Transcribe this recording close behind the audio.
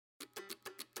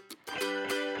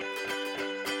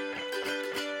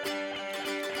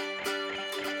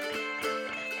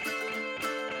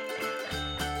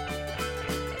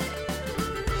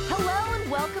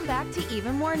Welcome back to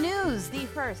Even More News, the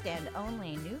first and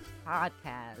only news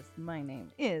podcast. My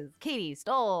name is Katie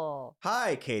Stoll.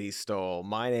 Hi, Katie Stoll.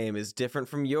 My name is different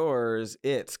from yours.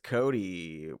 It's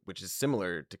Cody, which is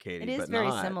similar to Katie, It is but very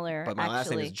not. similar, But my last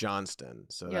name is actually. Johnston,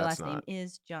 so Your that's last not. name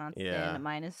is Johnston. Yeah.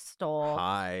 Mine is Stoll.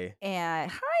 Hi.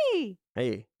 And hi.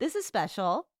 Hey. This is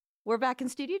special. We're back in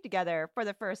studio together for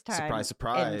the first time. Surprise,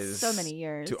 surprise. In so many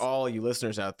years. To all you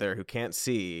listeners out there who can't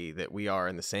see that we are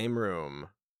in the same room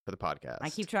for the podcast.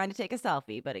 I keep trying to take a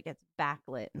selfie, but it gets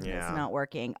backlit and Yeah. it's not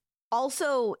working.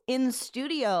 Also in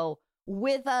studio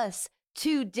with us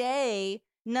today,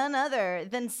 none other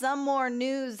than Some More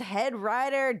News head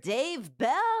writer Dave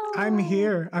Bell. I'm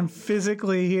here. I'm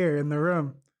physically here in the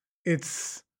room.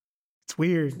 It's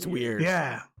weird. It's weird.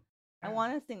 Yeah. I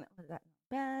want to sing that. Was that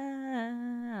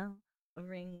bell?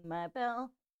 Ring my bell.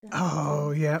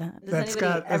 Oh, yeah. Does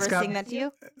anybody ever sing that to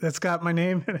you? That's got my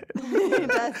name in It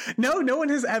does. it. No one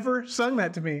has ever sung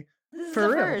that to me. This is For the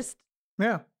real. first.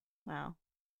 Yeah. Wow.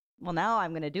 Well, now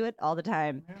I'm going to do it all the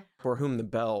time. For whom the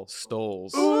bell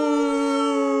stoles.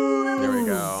 Ooh. There we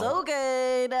go. So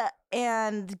good.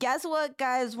 And guess what,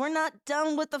 guys? We're not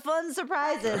done with the fun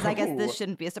surprises. I guess this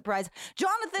shouldn't be a surprise.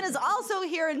 Jonathan is also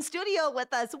here in studio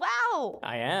with us. Wow.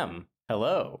 I am.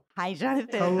 Hello. Hi,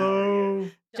 Jonathan. Hello.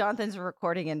 Jonathan's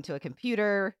recording into a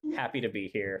computer. Happy to be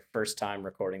here. First time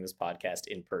recording this podcast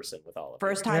in person with all of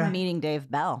First you. time Yeah. meeting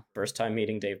Dave Bell. First time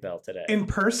meeting Dave Bell today. In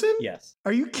person? Yes.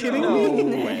 Are you kidding No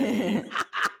me? way.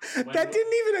 That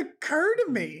didn't even occur to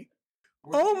me.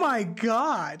 Oh my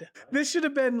God. This should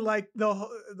have been like the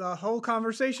whole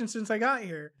conversation since I got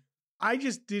here. I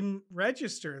just didn't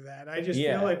register that. I just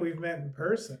Yeah. feel like we've met in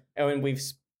person. Oh, and we've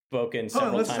spoken Hold on,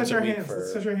 several let's times touch a our week hands. for...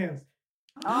 Let's touch our hands.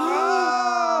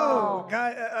 Oh!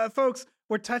 Folks,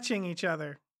 we're touching each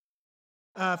other.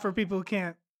 For people who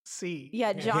can't see.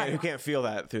 Yeah, Who John. can't feel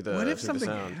that through the What if through something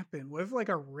the sound? happened? What if like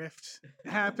a rift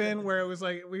happened where it was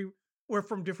like we're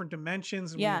from different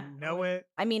dimensions and Yeah. we didn't know it?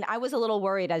 I mean, I was a little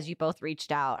worried as you both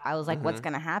reached out. I was like, what's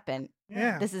going to happen?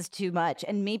 Yeah. This is too much.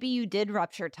 And maybe you did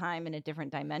rupture time in a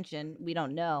different dimension. We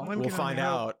don't know. One We'll can find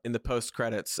only hope. out in the post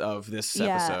credits of this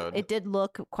Yeah, episode. it did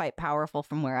look quite powerful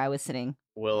from where I was sitting.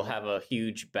 We'll have a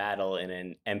huge battle in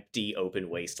an empty open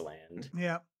wasteland.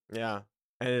 Yeah. Yeah.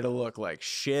 And it'll look like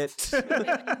shit.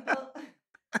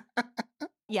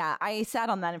 Yeah, I sat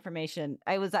on that information.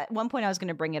 I was at one point I was going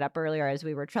to bring it up earlier as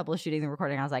we were troubleshooting the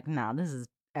recording. I was like, no, this is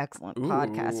excellent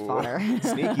podcast Ooh, fodder.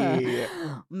 sneaky.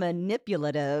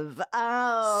 Manipulative.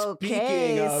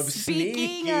 Okay. Speaking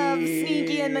Speaking of of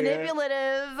sneaky and sneaky.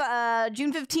 manipulative,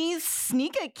 June 15th,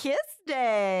 Sneak a Kiss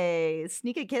Day.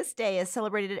 Sneak a Kiss Day is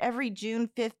celebrated every June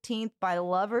 15th by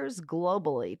lovers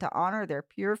globally to honor their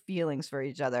pure feelings for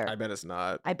each other. I bet it's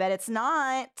not. I bet it's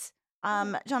not.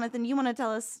 Jonathan, you want to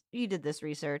tell us, you did this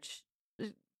research.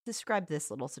 Describe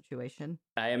this little situation.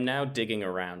 I am now digging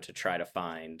around to try to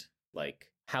find,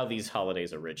 like, how these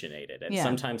holidays originated. And Yeah.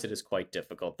 sometimes it is quite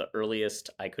difficult. The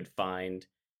earliest I could find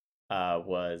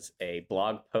was a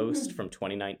blog post from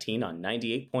 2019 on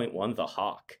 98.1 The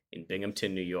Hawk in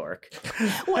Binghamton, New York.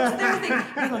 What's their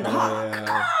thing? The hawk.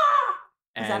 Yeah.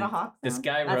 Is that a And hawk This sound?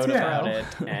 guy That's wrote cool. about it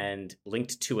and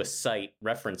linked to a site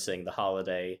referencing the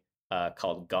holiday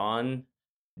called gone-ta-pot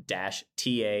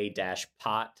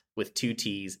with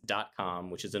 2ts.com,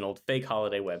 which is an old fake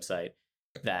holiday website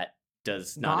that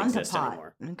does not Gone to exist pot.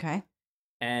 anymore. Okay.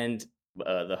 And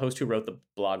the host who wrote the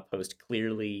blog post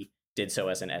clearly did so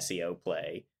as an SEO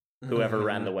play. Whoever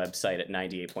ran the website at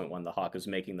 98.1 The Hawk was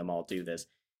making them all do this.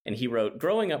 And he wrote,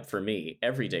 growing up for me,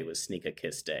 every day was Sneak a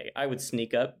Kiss Day. I would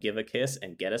sneak up, give a kiss,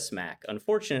 and get a smack.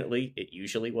 Unfortunately, it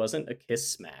usually wasn't a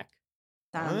kiss smack.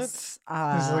 Sounds, It's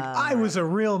like I was a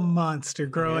real monster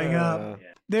growing up. Yeah.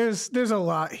 There's a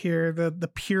lot here. The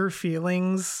pure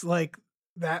feelings, like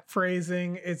that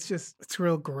phrasing, it's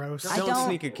real gross. I Don't don't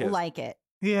sneak a kiss. like it.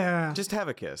 Yeah. Just have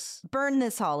a kiss. Burn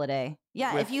this holiday.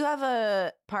 Yeah, With if you have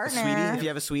a A partner, sweetie, if you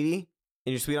have a sweetie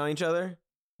and you're sweet on each other,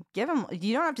 give them.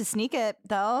 You don't have to sneak it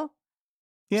though.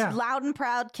 Yeah. Loud and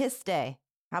proud kiss day.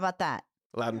 How about that?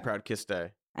 loud and proud kiss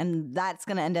day. And that's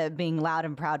going to end up being loud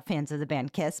and proud fans of the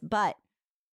band Kiss, but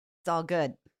it's all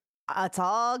good. It's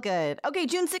all good. Okay,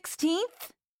 June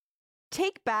 16th,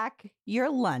 take back your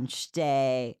lunch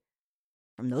day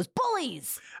from those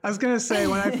bullies. I was going to say,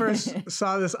 when I first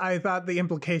saw this, I thought the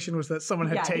implication was that someone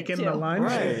had Yeah, me taken too. the lunch.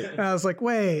 Right. And I was like,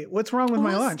 wait, what's wrong with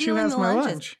my Who's lunch? Who stealing has the my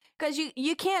lunches? lunch? Because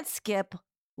you can't skip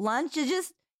lunch.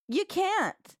 You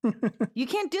can't. You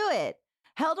can't do it.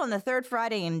 Held on the third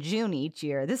Friday in June each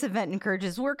year, this event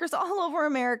encourages workers all over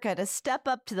America to step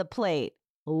up to the plate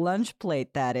lunch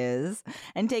plate, that is,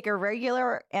 and take a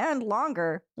regular and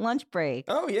longer lunch break.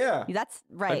 Oh, yeah. That's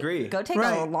right. Agree. Go take a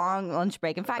Right. long lunch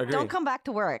break. In fact, Agree. don't come back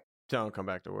to work. Don't come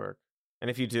back to work. And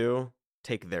if you do,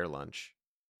 take their lunch.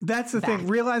 That's the Back. thing.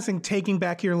 Realizing taking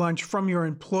back your lunch from your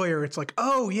employer, it's like,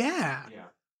 oh, yeah.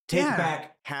 Take Yeah.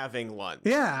 back having lunch.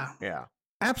 Yeah, Yeah.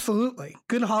 absolutely.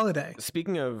 Good holiday.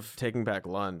 Speaking of taking back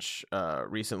lunch,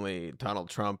 recently Donald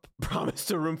Trump promised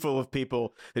a room full of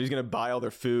people that he's going to buy all their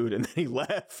food, and then he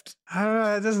left. I don't know.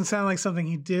 That doesn't sound like something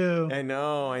he'd do. I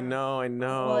know.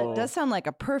 Well, it does sound like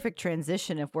a perfect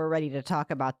transition if we're ready to talk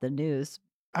about the news.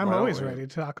 I'm Why don't always we? ready to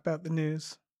talk about the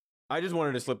news. I just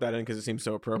wanted to slip that in because it seems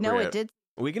so appropriate. No, it did.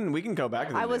 We can go back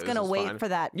to the I was news, going to it's wait fine. for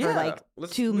that Yeah, for like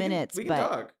let's- 2 we can- minutes, we can but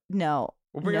talk. no.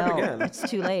 We'll bring it up again. It's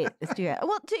too late. It's too late.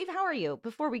 Well, Dave, how are you?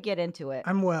 Before we get into it.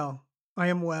 I'm well. I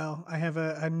am well. I have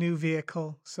a new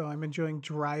vehicle, so I'm enjoying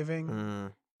driving.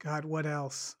 Mm. God, what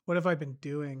else? What have I been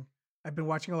doing? I've been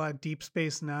watching a lot of Deep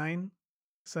Space Nine,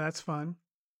 so that's fun.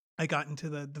 I got into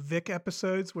the Vic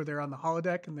episodes where they're on the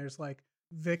holodeck and there's like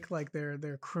Vic, like their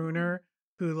crooner,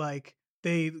 who like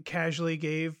they casually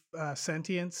gave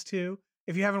sentience to.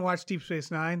 If you haven't watched Deep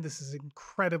Space Nine, this is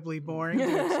incredibly boring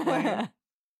to explain.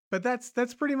 But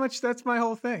that's pretty much that's my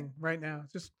whole thing right now.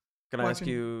 Just Can I ask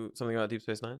watching- you something about Deep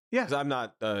Space Nine? Yeah. Because I'm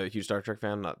not a huge Star Trek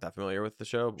fan, not that familiar with the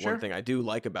show. But Sure. one thing I do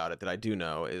like about it that I do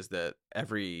know is that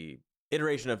every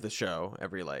iteration of the show,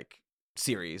 every like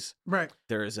series, right.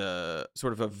 there is a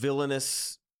sort of a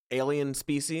villainous alien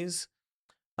species.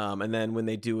 And then when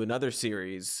they do another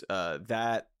series,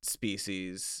 that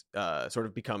species sort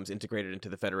of becomes integrated into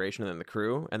the Federation and then the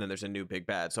crew, and then there's a new big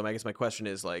bad. So I guess my question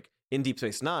is, like, in Deep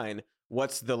Space Nine,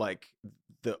 what's the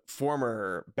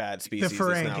former bad species? The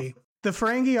that's now- Ferengi. The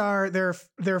Ferengi are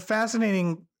they're a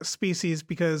fascinating species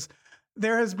because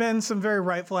there has been some very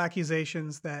rightful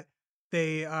accusations that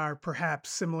they are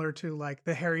perhaps similar to like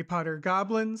the Harry Potter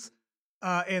goblins,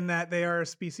 in that they are a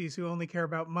species who only care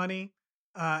about money.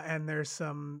 And there's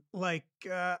some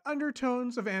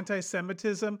undertones of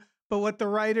anti-Semitism. But what the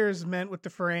writers meant with the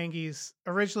Ferengis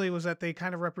originally was that they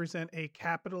kind of represent a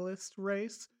capitalist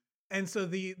race. And so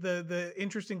the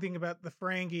interesting thing about the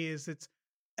Ferengi is it's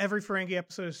every Ferengi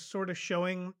episode is sort of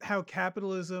showing how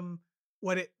capitalism,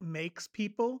 what it makes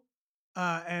people,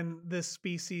 and this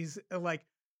species, like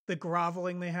the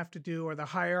groveling they have to do, or the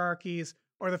hierarchies,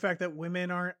 or the fact that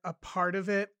women aren't a part of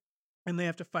it, and they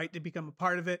have to fight to become a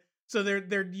part of it. So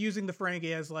they're using the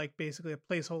Ferengi as like basically a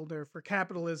placeholder for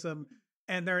capitalism,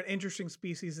 and they're an interesting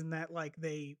species in that like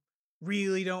they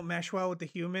really don't mesh well with the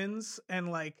humans,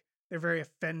 and like they're very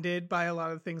offended by a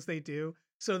lot of the things they do.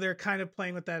 So they're kind of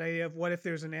playing with that idea of what if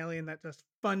there's an alien that just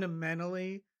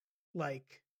fundamentally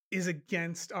like is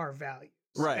against our values,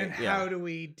 Right, and yeah. how do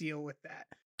we deal with that?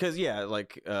 Because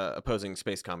opposing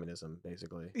space communism,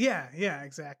 basically. Yeah,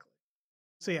 exactly.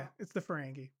 So yeah, it's the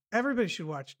Ferengi. Everybody should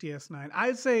watch DS9.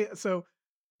 I'd say so.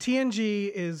 TNG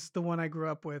is the one I grew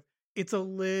up with. It's a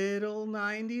little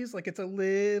 90s, like it's a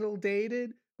little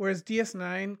dated, whereas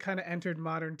DS9 kind of entered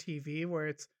modern TV,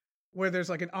 where there's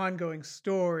like an ongoing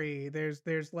story. There's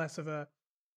less of a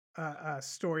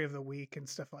story of the week and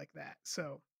stuff like that.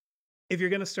 So if you're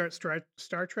gonna start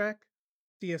Star Trek,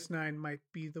 DS9 might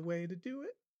be the way to do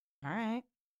it. All right.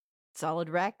 Solid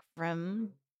rec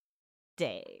from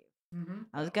Dave. Mm-hmm.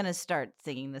 I was going to start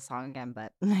singing the song again,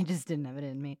 but I just didn't have it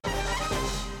in me.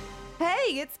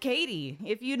 Hey, it's Katie.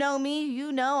 If you know me,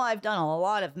 you know I've done a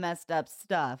lot of messed up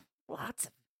stuff.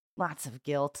 Lots of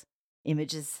guilt.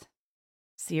 Images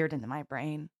seared into my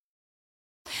brain.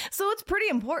 So it's pretty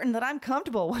important that I'm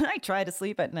comfortable when I try to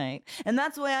sleep at night. And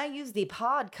that's why I use the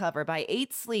pod cover by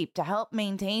 8 Sleep to help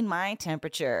maintain my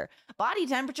temperature. Body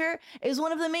temperature is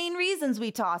one of the main reasons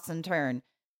we toss and turn.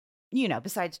 You know,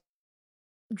 besides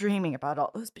dreaming about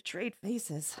all those betrayed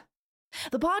faces.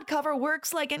 The pod cover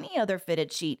works like any other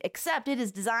fitted sheet, except it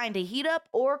is designed to heat up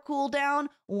or cool down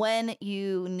when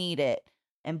you need it.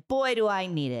 And boy, do I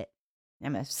need it.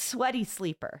 I'm a sweaty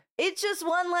sleeper. It's just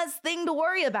one less thing to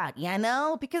worry about, you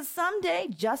know? Because someday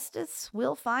justice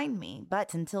will find me.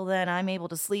 But until then, I'm able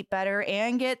to sleep better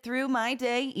and get through my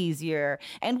day easier.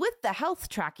 And with the health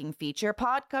tracking feature,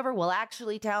 PodCover will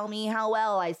actually tell me how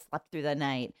well I slept through the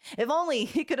night. If only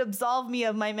it could absolve me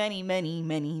of my many, many,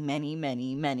 many, many,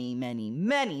 many, many, many,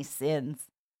 many sins.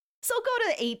 So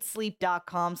go to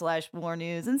 8sleep.com/more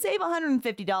news and save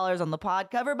 $150 on the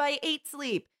PodCover by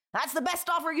 8Sleep. That's the best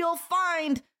offer you'll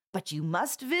find, but you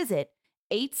must visit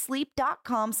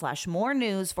 8sleep.com/more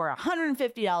news for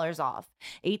 $150 off.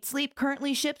 8Sleep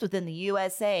currently ships within the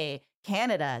USA,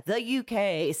 Canada, the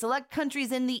UK, select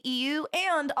countries in the EU,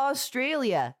 and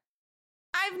Australia.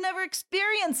 I've never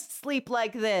experienced sleep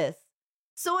like this.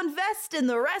 So invest in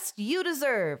the rest you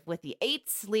deserve with the 8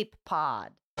 Sleep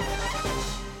Pod.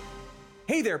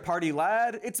 Hey there, party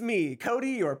lad. It's me,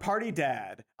 Cody, your party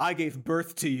dad. I gave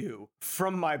birth to you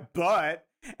from my butt.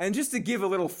 And just to give a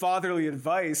little fatherly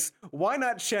advice, why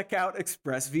not check out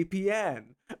ExpressVPN?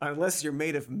 Unless you're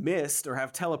made of mist or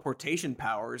have teleportation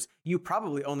powers, you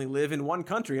probably only live in one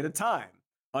country at a time.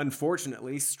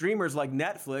 Unfortunately, streamers like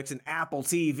Netflix and Apple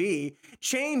TV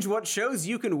change what shows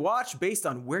you can watch based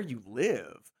on where you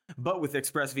live. But with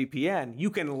ExpressVPN, you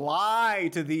can lie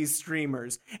to these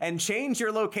streamers and change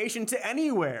your location to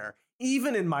anywhere,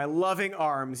 even in my loving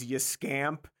arms, you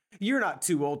scamp. You're not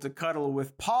too old to cuddle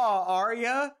with Pa, are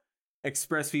ya?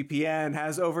 ExpressVPN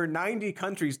has over 90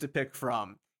 countries to pick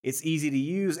from. It's easy to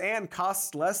use and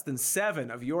costs less than 7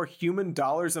 of your human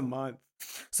dollars a month.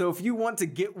 So if you want to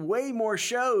get way more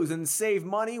shows and save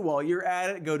money while you're at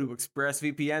it, go to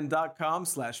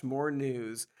expressvpn.com/more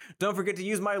news. Don't forget to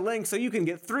use my link so you can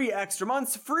get 3 extra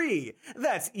months free.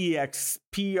 That's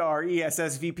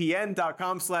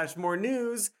expressvpn.com/more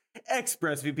news.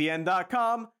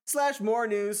 expressvpn.com/more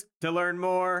news to learn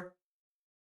more.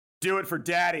 Do it for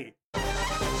daddy.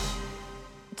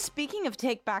 Speaking of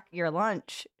take back your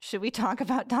lunch, should we talk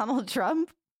about Donald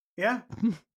Trump? Yeah.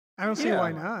 I don't see Yeah.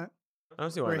 why not. I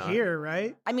don't see why We're not. here,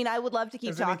 right? I mean, I would love to keep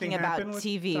Has talking anything about happened with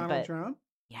TV, Donald but Trump?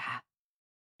 yeah.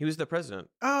 He was the president.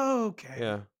 Oh, okay.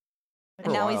 Yeah. And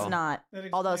For a now while. he's not. That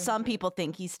Although explains some it. people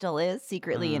think he still is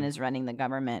secretly and is running the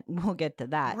government. We'll get to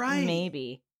that. Right.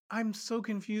 Maybe. I'm so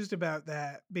confused about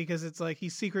that because it's like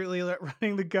he's secretly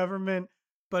running the government,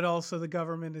 but also the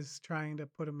government is trying to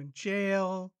put him in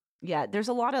jail. Yeah, there's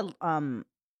a lot of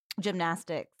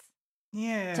gymnastics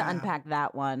Yeah. to unpack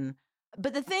that one.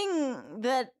 But the thing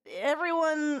that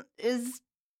everyone is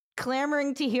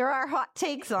clamoring to hear our hot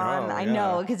takes on, Oh, I yeah.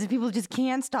 know, because people just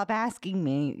can't stop asking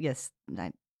me. Yes,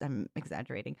 I'm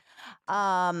exaggerating.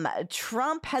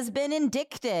 Trump has been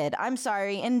indicted. I'm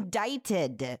sorry,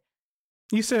 indicted.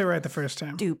 You said it right the first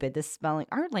time. Stupid. The spelling,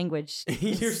 our language.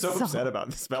 You're is so upset about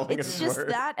the spelling of It's the just word.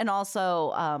 that, and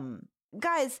also,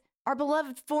 guys, our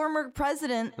beloved former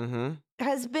president Mm-hmm.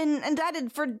 has been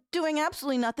indicted for doing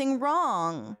absolutely nothing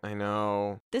wrong. I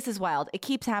know. This is wild. It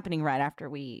keeps happening right after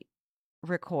we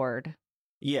record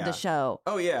Yeah. the show.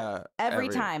 Oh yeah. Every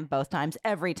time, both times,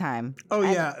 every time. Oh,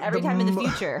 And yeah. every The time in the mo-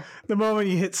 future. The moment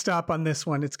you hit stop on this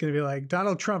one, it's going to be like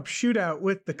Donald Trump shootout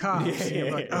with the cops. And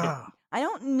you're like, oh. I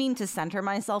don't mean to center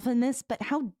myself in this, but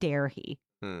how dare he?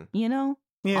 Hmm. You know?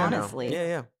 Yeah. Honestly.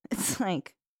 Yeah. It's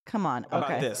like, come on. About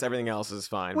Okay. this, everything else is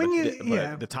fine. When but, you- but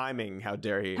yeah. the timing, how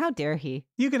dare he? How dare he?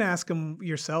 You can ask him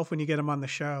yourself when you get him on the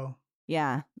show.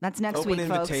 Yeah. That's next Open week,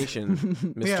 invitation, folks.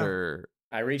 Mr.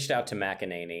 I reached out to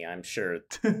McEnany. I'm sure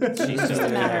She's she's Just still a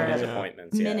in matter his of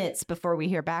appointments. Yeah. Minutes before we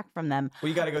hear back from them. Well,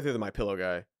 you got to go through the My Pillow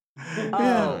guy.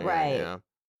 Oh, right. Yeah.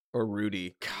 Or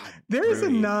Rudy. God. There is a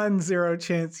Rudy. non-zero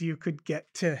chance you could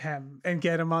get to him and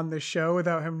get him on the show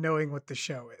without him knowing what the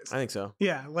show is. I think so.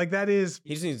 Yeah, like that is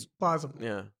He just needs. plausible.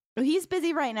 Yeah. He's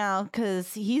busy right now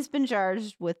because he's been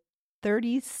charged with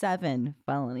 37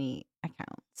 felony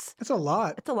accounts. That's a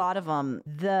lot. It's a lot of them.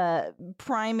 The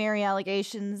primary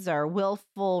allegations are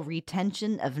willful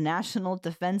retention of national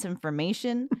defense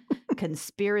information,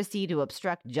 conspiracy to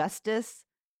obstruct justice,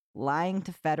 lying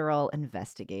to federal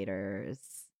investigators.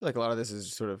 Like a lot of this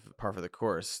is sort of par for the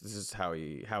course. This is how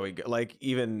he like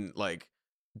even like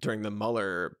during the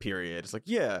Mueller period. It's like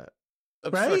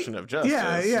obstruction of justice.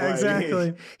 Yeah, Like,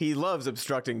 exactly. He loves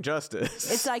obstructing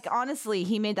justice. It's like, honestly,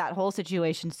 he made that whole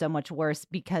situation so much worse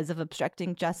because of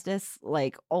obstructing justice.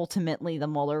 Like, ultimately, the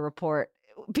Mueller report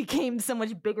became so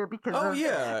much bigger because Oh of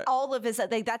yeah. all of his,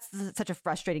 like, that's such a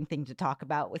frustrating thing to talk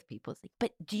about with people. It's like,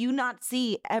 but do you not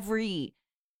see everything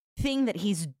that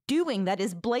he's doing that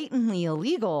is blatantly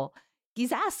illegal?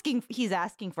 He's asking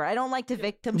for it. I don't like to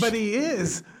victim But shame. he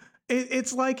is.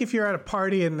 It's like if you're at a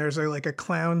party and there's like a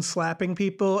clown slapping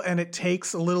people and it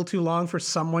takes a little too long for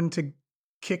someone to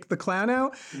kick the clown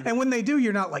out. And when they do,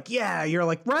 you're not like, yeah, you're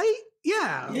like, right?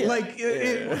 Yeah. Yeah. Like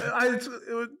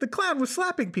the clown was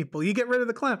slapping people. You get rid of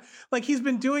the clown. Like he's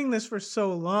been doing this for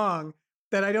so long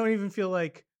that I don't even feel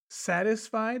like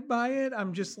satisfied by it.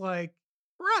 I'm just like,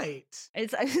 right.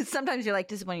 It's sometimes you're like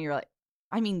disappointed. You're like,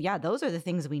 I mean, yeah, those are the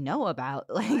things we know about.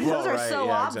 Like Well, those are right, so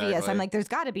yeah, obvious. exactly. I'm like, there's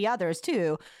got to be others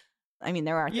too. I mean,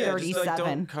 there are Yeah, just 37. like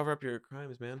don't cover up your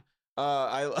crimes, man.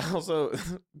 I also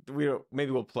maybe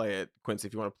we'll play it, Quincy.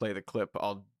 If you want to play the clip,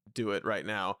 I'll do it right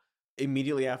now.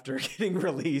 Immediately after getting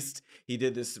released, he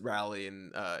did this rally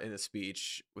in a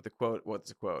speech with a quote. What's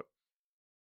the quote?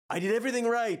 I did everything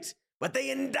right, but they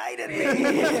indicted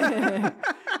me.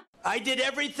 I did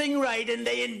everything right and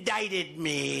they indicted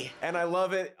me. And I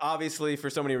love it, obviously, for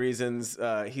so many reasons.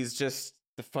 He's just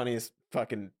the funniest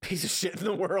fucking piece of shit in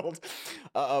the world.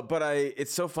 But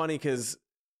it's so funny because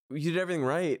you did everything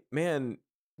right. Man,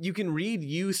 you can read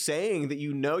you saying that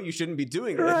you shouldn't be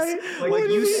doing this. Right. Like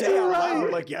you say out right?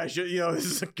 loud, like, yeah, I should,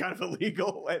 this is kind of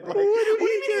illegal. And like, what do you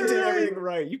mean you did everything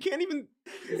right? You can't even,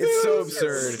 it's so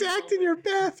absurd. Stacked in your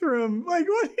bathroom. Like,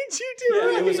 what did you do? Yeah,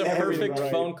 right? it was a Everything perfect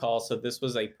right. phone call, so this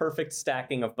was a perfect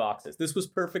stacking of boxes. This was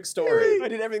perfect story. I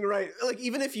did everything right. Like,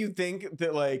 even if you think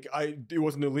that like it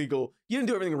wasn't illegal, you didn't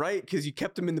do everything right because you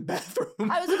kept him in the bathroom.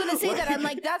 I was going to say that. I'm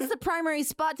like, that's the primary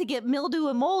spot to get mildew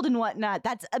and mold and whatnot.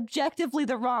 That's objectively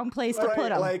the wrong place to put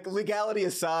them. Like, legality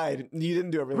aside, you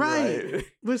didn't do everything right.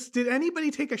 Did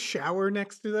anybody take a shower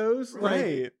next to those?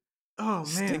 Right. Like, oh man.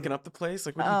 Stinking up the place.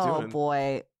 Like, what are you Oh doing?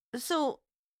 boy. So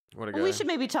What a guy. we should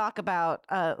maybe talk about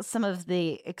some of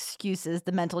the excuses,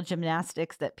 the mental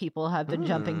gymnastics that people have been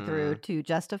jumping through to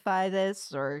justify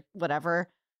this or whatever.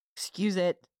 Excuse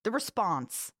it. The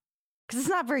response. Because it's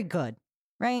not very good,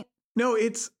 right? No,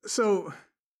 it's so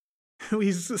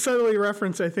we subtly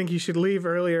referenced I think you should leave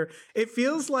earlier. It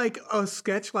feels like a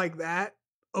sketch like that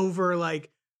over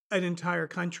like an entire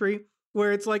country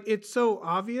where it's like it's so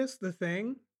obvious the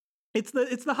thing. It's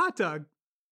the hot dog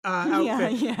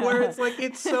outfit Yeah. where it's like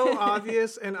it's so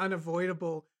obvious and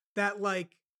unavoidable that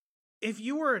like if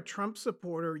you were a Trump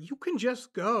supporter, you can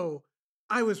just go,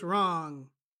 I was wrong.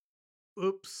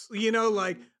 Oops.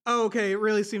 Like, oh, okay, it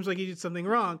really seems like you did something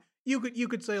wrong. You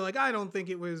could say like, I don't think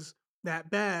it was that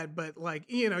bad, but like,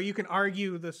 you can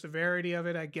argue the severity of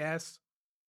it, I guess.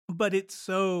 But it's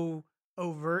so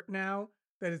overt now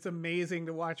that it's amazing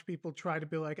to watch people try to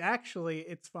be like, actually,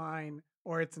 it's fine,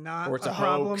 or it's not, or it's a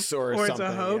problem, hoax, or it's something.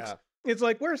 a hoax. Yeah. It's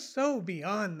like we're so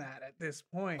beyond that at this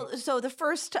point. So the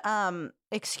first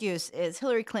excuse is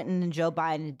Hillary Clinton and Joe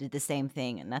Biden did the same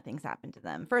thing and nothing's happened to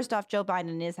them. First off, Joe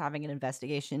Biden is having an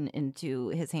investigation into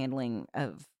his handling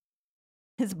of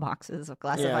his boxes of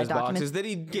classified documents. Boxes that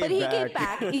he gave But he back. gave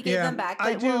back. He gave Yeah, them back.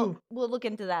 I But do. we'll look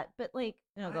into that. But like,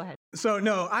 go ahead. So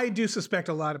no, I do suspect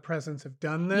a lot of presidents have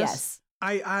done this. Yes.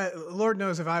 I Lord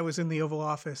knows if I was in the Oval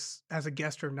Office as a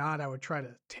guest or not, I would try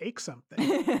to take something.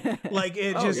 Like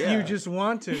it Oh, just yeah. you just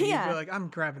want to. You'd Yeah. be like, I'm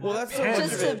grabbing. Well, that that's so pen. much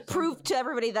Just of to it. prove to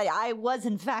everybody that I was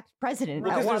in fact president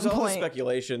Because at one there's all this point.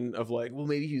 speculation of like, well,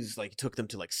 maybe he's like took them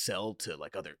to like sell to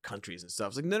like other countries and stuff.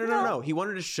 It's like, no. He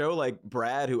wanted to show like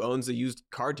Brad, who owns a used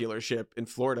car dealership in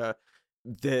Florida,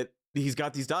 that he's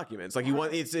got these documents. Like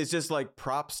it's just like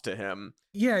props to him.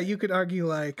 Yeah, you could argue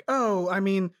like, oh, I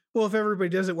mean, well, if everybody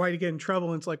does it, why do you get in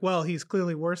trouble? And it's like, well, he's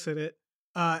clearly worse at it.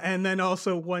 And then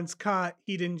also once caught,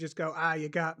 he didn't just go, you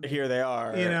got me. Here they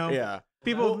are. Yeah.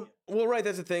 People. Well, right.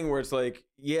 That's the thing where it's like,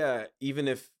 yeah, even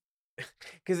if,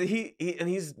 because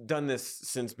he's done this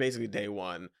since basically day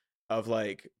one of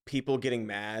like people getting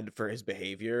mad for his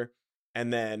behavior,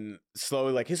 and then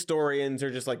slowly like historians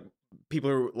or just like people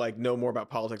who like know more about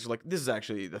politics are like, this is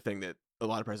actually the thing that a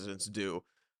lot of presidents do,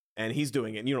 and he's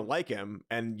doing it, and you don't like him,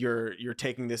 and you're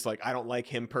taking this like, I don't like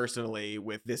him personally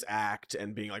with this act,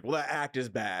 and being like, well, that act is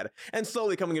bad, and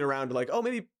slowly coming it around to like, oh,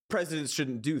 maybe presidents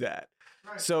shouldn't do that.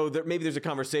 Right. So maybe there's a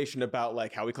conversation about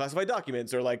like how we classify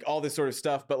documents or like all this sort of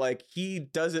stuff, but like he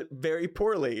does it very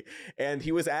poorly, and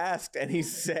he was asked and he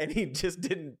said he just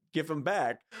didn't give them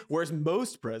back, whereas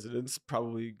most presidents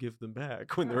probably give them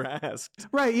back when they're asked.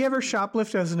 Right. You ever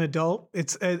shoplift as an adult?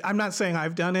 It's I'm not saying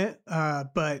I've done it,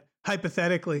 but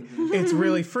hypothetically, it's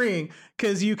really freeing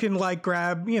because you can like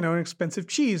grab, an expensive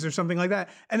cheese or something like that.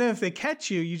 And then if they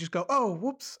catch you, you just go, oh,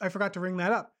 whoops, I forgot to ring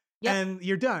that up. Yep. And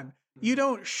you're done. You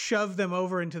don't shove them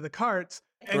over into the carts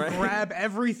and Right. grab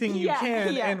everything you Yeah,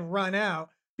 can yeah. and run out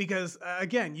because,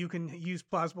 again, you can use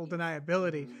plausible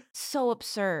deniability. So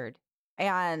absurd.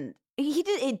 And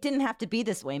it didn't have to be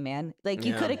this way, man. Like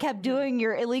you Yeah. could have kept doing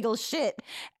your illegal shit.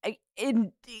 But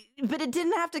it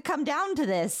didn't have to come down to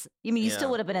this. I mean, you still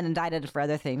Yeah. would have been indicted for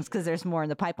other things because there's more in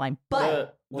the pipeline.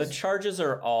 But The charges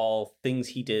are all things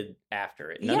he did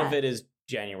after it. None Yeah. of it is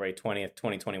January 20th,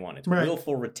 2021. It's Right.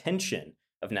 willful retention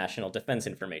of national defense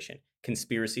information,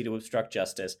 conspiracy to obstruct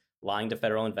justice, lying to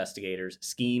federal investigators,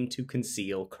 scheme to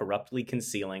conceal, corruptly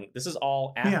concealing. This is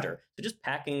all after. So just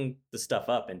packing the stuff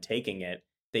up and taking it,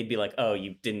 they'd be like, oh,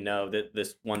 you didn't know that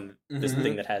this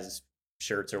thing that has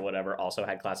shirts or whatever also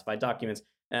had classified documents.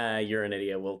 You're an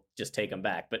idiot. We'll just take them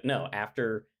back. But no,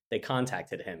 after they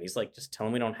contacted him, he's like, just tell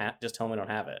them we don't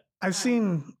have it. I've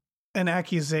seen an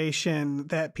accusation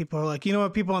that people are like,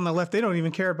 people on the left, they don't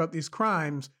even care about these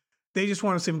crimes. They just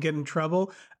want to see him get in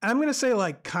trouble. And I'm going to say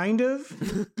like kind of,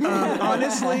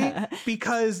 honestly,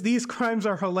 because these crimes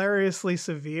are hilariously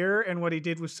severe and what he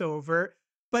did was so overt.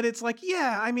 But it's like,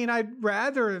 yeah, I mean, I'd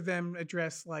rather them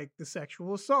address like the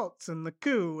sexual assaults and the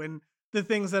coup and the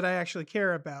things that I actually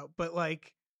care about. But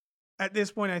like at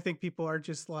this point, I think people are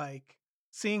just like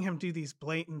seeing him do these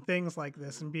blatant things like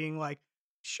this and being like,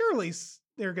 surely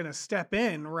they're going to step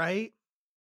in, right?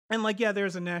 And like, yeah,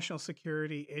 there's a national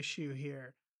security issue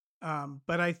here.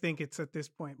 But I think it's at this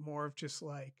point more of just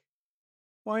like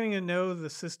wanting to know the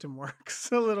system works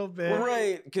a little bit. Well,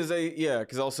 right, because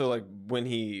also like when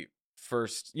he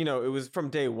first, it was from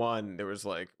day one, there was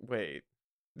like, wait,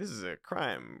 this is a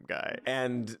crime guy.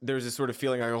 And there's this sort of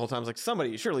feeling like the whole time, like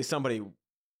surely somebody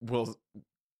will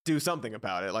do something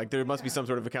about it. Like there must be some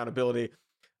sort of accountability.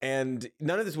 And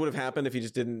none of this would have happened if he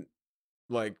just didn't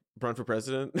like run for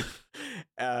president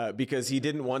because he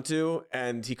didn't want to,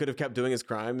 and he could have kept doing his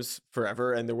crimes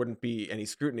forever and there wouldn't be any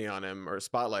scrutiny on him or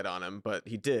spotlight on him, but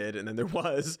he did, and then there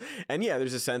was. And yeah,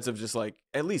 there's a sense of just like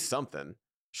at least something,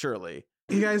 surely.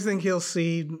 You guys think he'll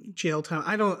see jail time?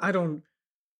 I don't.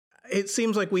 It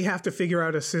seems like we have to figure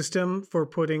out a system for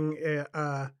putting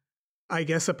I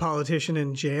guess a politician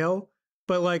in jail,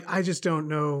 but like I just don't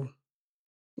know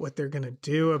what they're gonna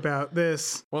do about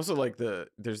this. Also, like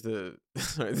there's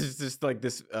just like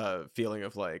this feeling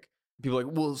of like people are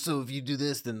like, well, so if you do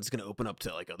this, then it's gonna open up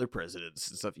to like other presidents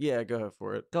and stuff. Yeah, go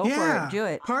for it. Go for it. Do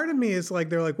it. Part of me is like,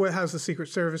 they're like, how's the Secret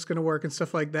Service gonna work and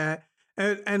stuff like that.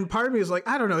 And part of me is like,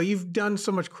 I don't know. You've done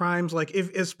so much crimes, like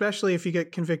especially if you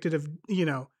get convicted of,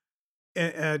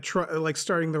 like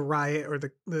starting the riot or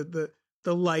the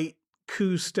light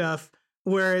coup stuff,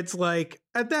 where it's like,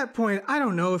 at that point, I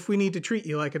don't know if we need to treat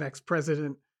you like an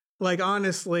ex-president. Like,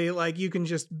 honestly, like you can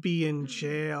just be in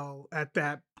jail at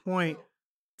that point.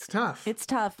 It's tough. It's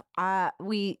tough.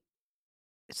 We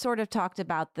sort of talked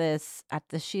about this at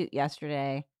the shoot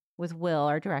yesterday with Will,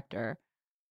 our director.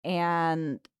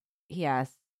 And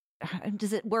yes,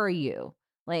 does it worry you?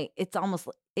 Like, it's almost,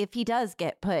 if he does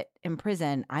get put in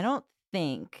prison, I don't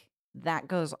think that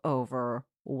goes over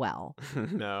well.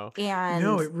 No. And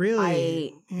no, it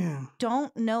really, I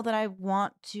don't know that I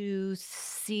want to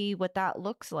see what that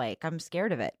looks like. I'm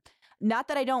scared of it. Not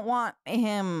that I don't want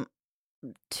him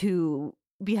to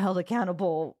be held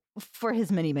accountable for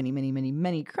his many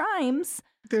crimes.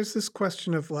 There's this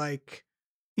question of like,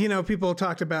 people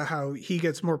talked about how he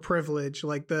gets more privilege,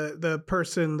 like the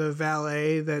person, the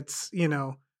valet that's,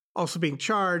 also being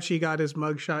charged, he got his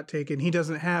mugshot taken, he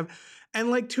doesn't have. And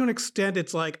like, to an extent,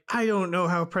 it's like, I don't know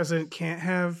how a president can't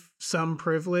have some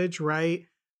privilege, right?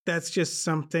 That's just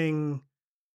something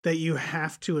that you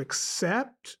have to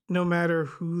accept no matter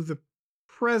who the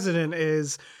president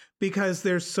is, because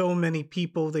there's so many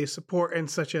people they support and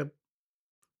such a,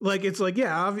 like, it's like,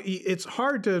 yeah, it's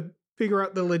hard to figure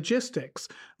out the logistics,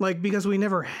 like, because we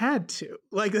never had to.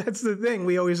 Like, that's the thing.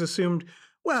 We always assumed,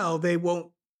 well, they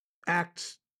won't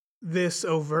act this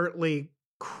overtly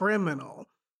criminal.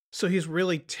 So he's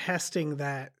really testing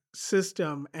that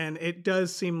system. And it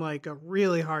does seem like a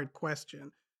really hard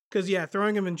question. Because, yeah,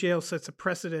 throwing him in jail sets a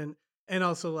precedent and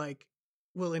also, like,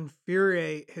 will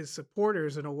infuriate his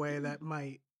supporters in a way that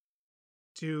might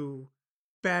do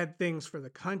bad things for the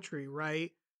country,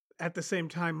 right? At the same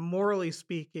time, morally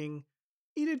speaking,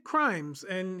 he did crimes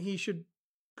and he should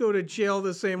go to jail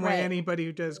the same way anybody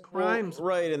who does crimes. Well,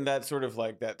 right, and that sort of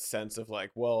like that sense of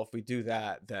like, well, if we do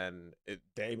that, then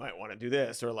they might want to do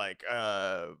this, or like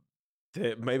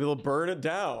maybe they'll burn it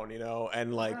down,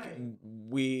 and like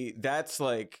that's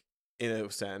like, in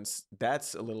a sense,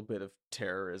 that's a little bit of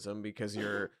terrorism, because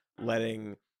you're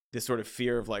letting this sort of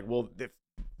fear of like, well, if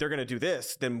they're going to do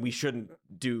this, then we shouldn't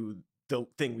do the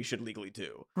thing we should legally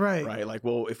do. Right. Like,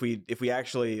 well, if we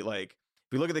actually like,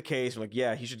 if we look at the case, we're like,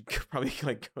 yeah, he should probably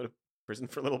like go to prison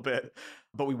for a little bit,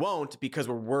 but we won't because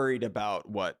we're worried about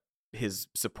what his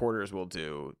supporters will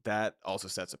do. That also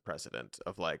sets a precedent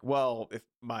of like, well, if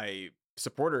my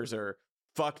supporters are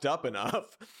fucked up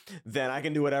enough, then I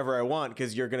can do whatever I want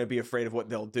because you're going to be afraid of what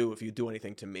they'll do if you do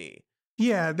anything to me.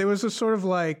 Yeah, there was a sort of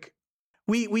like,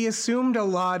 we assumed a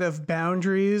lot of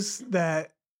boundaries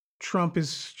that Trump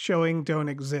is showing don't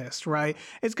exist, right?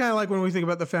 It's kind of like when we think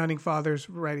about the founding fathers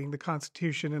writing the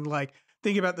Constitution and like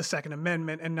thinking about the Second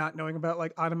Amendment and not knowing about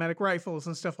like automatic rifles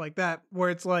and stuff like that, where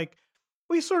it's like,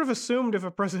 we sort of assumed if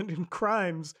a president did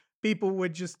crimes, people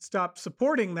would just stop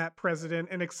supporting that president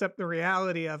and accept the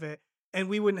reality of it. And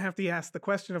we wouldn't have to ask the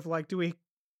question of like, do we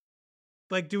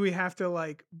have to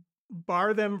like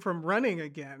bar them from running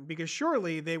again? Because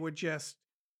surely they would just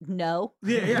no.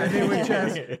 Yeah, they would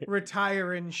just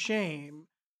retire in shame.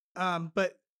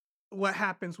 But what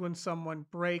happens when someone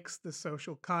breaks the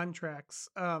social contracts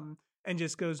and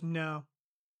just goes, no,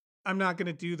 I'm not going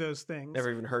to do those things.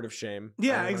 Never even heard of shame.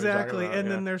 Yeah, exactly.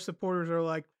 And then their supporters are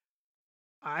like,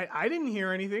 I didn't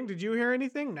hear anything. Did you hear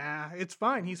anything? Nah, it's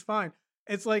fine. He's fine.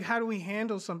 It's like, how do we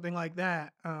handle something like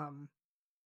that?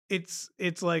 It's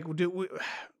like,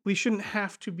 we shouldn't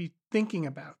have to be thinking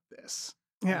about this.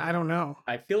 Yeah, I don't know.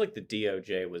 I feel like the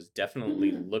DOJ was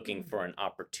definitely looking for an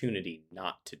opportunity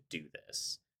not to do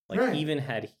this. Like, Right. even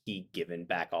had he given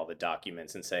back all the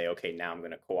documents and say, okay, now I'm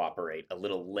going to cooperate a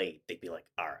little late, they'd be like,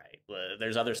 all right, well,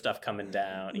 there's other stuff coming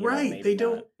down. You know, Right. maybe They not.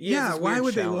 don't. Yeah, Yeah. it's this Why weird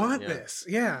would they challenge, want yeah. this?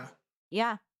 Yeah.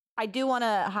 Yeah. I do want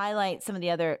to highlight some of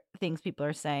the other things people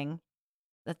are saying,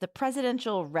 that the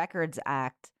Presidential Records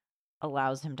Act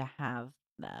allows him to have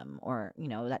them, or,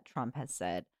 that Trump has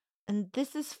said. And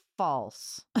this is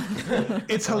false.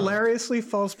 It's hilariously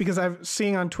false because I've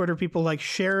seen on Twitter people like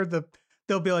share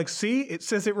they'll be like, see, it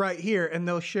says it right here. And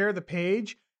they'll share the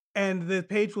page, and the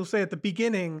page will say at the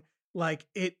beginning, like,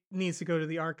 it needs to go to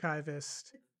the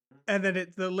archivist. And then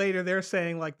later they're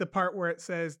saying like the part where it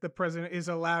says the president is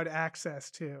allowed access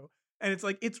to. And it's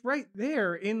like, it's right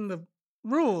there in the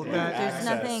rule that There's Access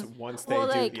nothing- once they well,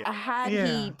 do. like, Yeah. had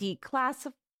he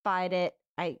declassified it,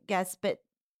 I guess, but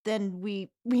then we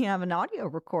have an audio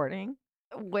recording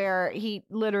where he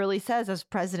literally says, as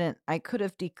president, I could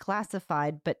have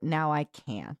declassified, but now I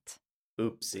can't.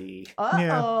 Oopsie.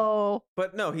 Uh-oh.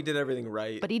 But no, he did everything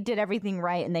right. But he did everything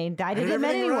right, and they I indicted did him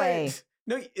everything anyway. right.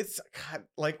 No, it's God,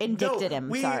 like Indicted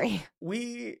him, sorry.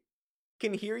 We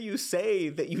can hear you say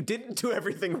that you didn't do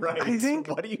everything right. I think-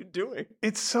 What are you doing?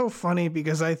 it's so funny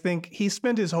because I think he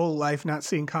spent his whole life not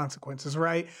seeing consequences,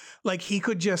 right? Like, he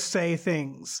could just say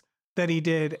things that he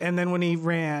did, and then when he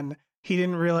ran, he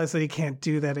didn't realize that he can't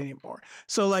do that anymore.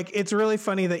 So like, it's really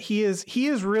funny that he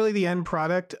is really the end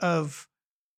product of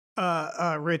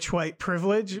rich white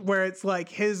privilege, where it's like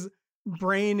his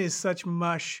brain is such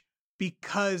mush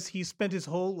because he spent his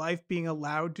whole life being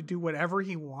allowed to do whatever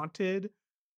he wanted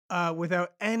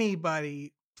without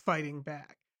anybody fighting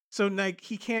back. So like,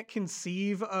 he can't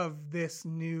conceive of this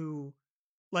new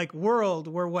like world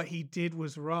where what he did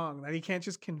was wrong, that he can't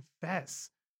just confess.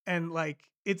 And like,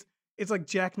 it's like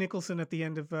Jack Nicholson at the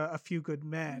end of A Few Good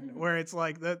Men, where it's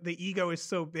like the ego is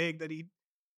so big that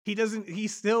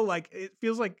he's still like, it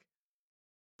feels like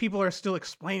people are still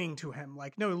explaining to him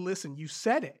like, no, listen, you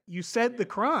said it. You said the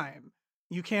crime.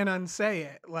 You can't unsay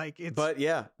it. Like, it's But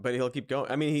he'll keep going.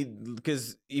 I mean,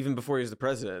 because even before he was the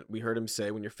president, we heard him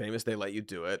say, when you're famous, they let you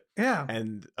do it. yeah.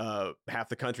 And half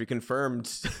the country confirmed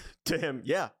to him,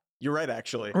 yeah, you're right,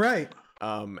 actually. Right.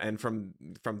 And from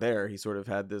there, he sort of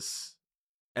had this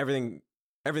everything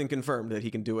confirmed that he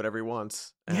can do whatever he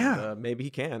wants. And, Yeah. maybe he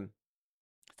can.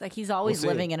 It's like he's always see.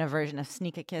 living in a version of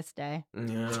Sneak a Kiss Day.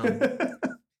 Yeah.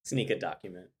 Sneak a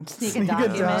document. Sneak a Sneak a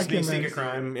document. document. Sneak a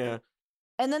crime. Yeah.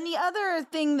 And then the other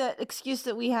thing, that excuse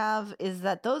that we have, is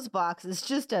that those boxes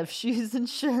just have shoes and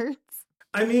shirts.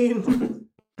 I mean,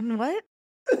 And what?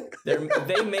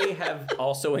 They may have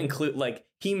also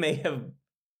he may have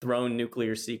thrown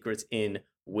nuclear secrets in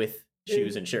with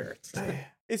shoes and shirts.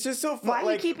 It's just so fun. Why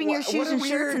are you keeping your shoes and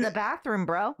shirts in the weird- bathroom,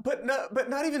 bro? But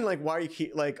not even like, why are you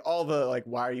keep like all the like,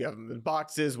 why are you having them in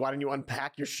boxes? Why didn't you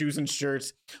unpack your shoes and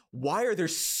shirts? Why are there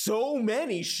so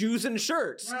many shoes and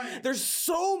shirts? Right. There's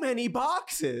so many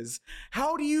boxes.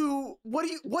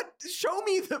 What show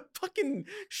me the fucking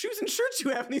shoes and shirts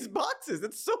you have in these boxes.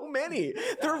 That's so many.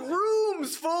 There are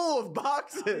rooms full of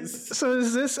boxes. so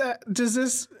does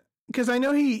this, because I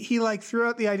know he like threw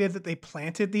out the idea that they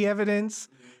planted the evidence.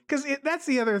 Because that's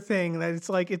the other thing that it's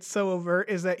like, it's so overt,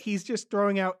 is that he's just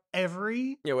throwing out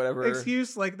every Yeah, whatever.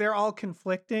 excuse, like they're all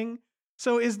conflicting.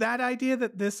 So is that idea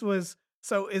that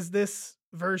is this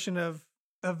version of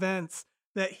events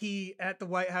that he at the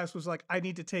White House was like, I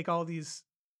need to take all these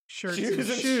shirts and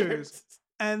shoes, shirts.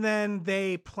 and then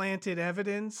they planted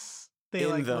evidence they In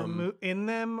like them. in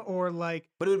them, or like,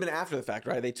 But it would have been after the fact,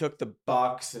 right? They took the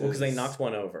boxes. Well, because they knocked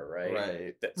one over, right?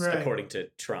 Right. That's Right. according to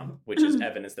Trump, which is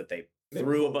evidence that they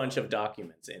threw a bunch of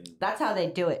documents in. That's how they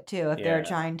do it too. If they're Yeah.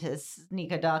 trying to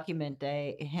sneak a document,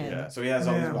 him. Yeah, so he has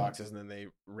all Yeah. these boxes, and then they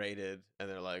raided, and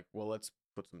they're like, well, let's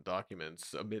put some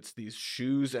documents amidst these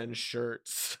shoes and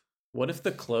shirts. What if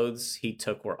the clothes he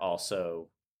took were also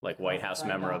like White House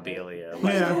memorabilia?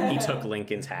 Like Yeah. he took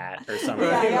Lincoln's hat or something.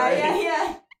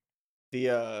 Yeah.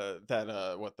 The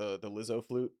the Lizzo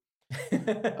flute.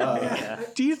 Yeah.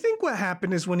 do you think what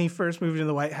happened is when he first moved into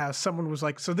the White House, someone was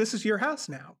like, so this is your house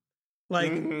now?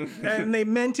 Like, and they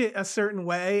meant it a certain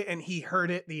way, and he heard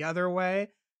it the other way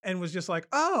and was just like,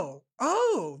 oh,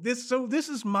 this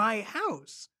is my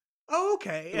house. Oh,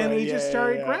 okay. And Right, he just yeah,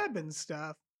 started yeah. grabbing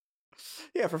stuff.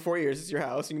 Yeah, for 4 years, it's your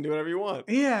house. You can do whatever you want.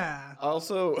 Yeah.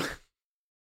 Also,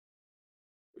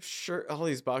 all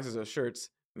these boxes of shirts.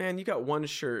 Man, you got one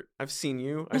shirt. I've seen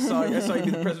you. I saw you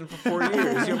be the president for 4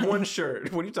 years. You have one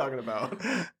shirt. What are you talking about?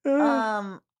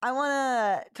 I want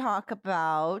to talk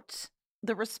about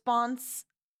the response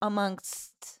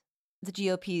amongst the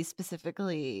GOP,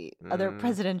 specifically other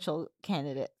presidential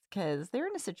candidates, because they're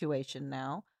in a situation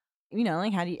now. You know,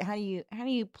 like how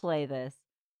do you play this?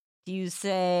 Do you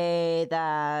say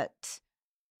that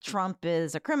Trump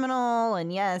is a criminal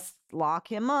and yes,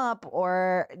 lock him up,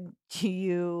 or do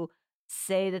you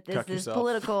say that this Cuck is yourself.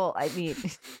 political? I mean,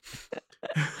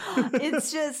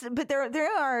 it's just, but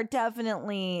there are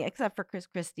definitely, except for Chris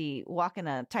Christie, walking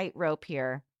a tightrope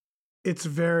here. It's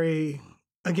very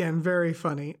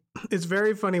funny. It's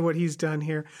very funny what he's done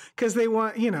here because they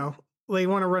want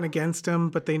to run against him,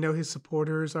 but they know his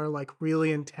supporters are like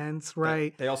really intense,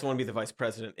 right? They also want to be the vice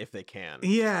president if they can.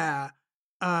 Yeah.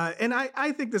 And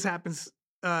I think this happens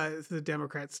to the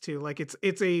Democrats too. Like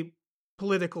it's a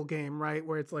political game, right?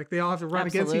 Where it's like they all have to run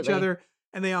against each other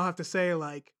and they all have to say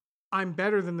like, I'm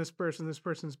better than this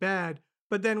person's bad.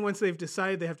 But then once they've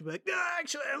decided, they have to be like, no,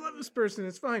 actually, I love this person.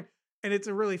 It's fine. And it's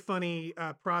a really funny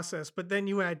process. But then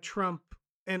you add Trump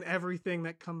and everything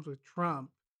that comes with Trump.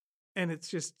 And it's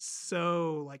just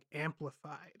so like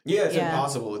amplified. Yeah, it's Yeah.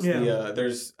 impossible.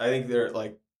 It's I think they're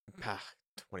like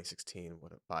 2016,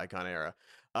 what a bygone era.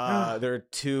 There are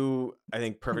two, I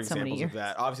think, perfect so many examples of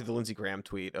years. that. Obviously, the Lindsey Graham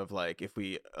tweet of like, if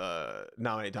we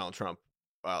nominate Donald Trump,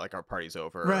 like our party's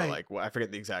over. Right. Or like, well, I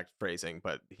forget the exact phrasing,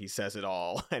 but he says it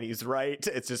all, and he's right.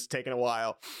 It's just taken a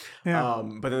while. Yeah.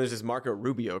 But then there's this Marco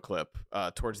Rubio clip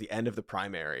towards the end of the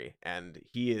primary, and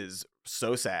he is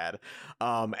so sad.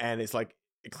 And it's like,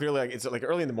 clearly like it's like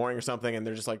early in the morning or something, and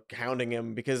they're just like hounding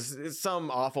him because it's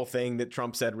some awful thing that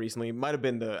Trump said recently. Might have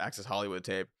been the Access Hollywood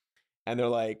tape, and they're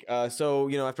like, so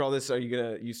after all this, are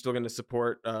you still gonna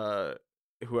support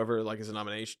whoever like is a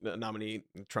nominee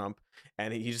Trump?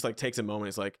 And he just like takes a moment.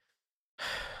 He's like,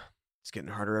 it's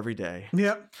getting harder every day.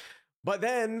 Yep. But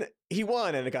then he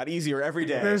won, and it got easier every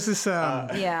day. There's this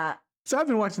Yeah. So I've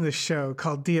been watching this show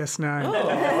called DS9.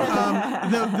 Oh.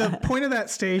 The point of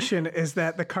that station is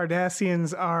that the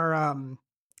Kardashians are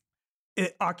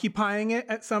occupying it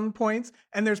at some points,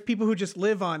 and there's people who just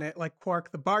live on it, like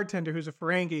Quark the bartender, who's a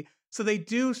Ferengi. So they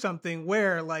do something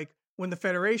where, like, when the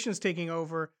Federation's taking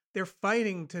over, they're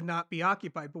fighting to not be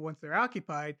occupied, but once they're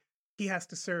occupied, he has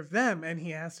to serve them, and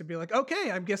he has to be like, okay,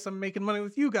 I guess I'm making money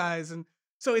with you guys. And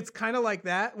so it's kind of like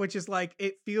that, which is like,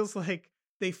 it feels like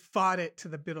they fought it to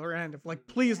the bitter end of like,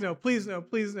 please no, please no,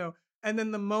 please no. And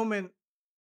then the moment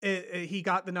he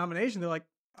got the nomination, they're like,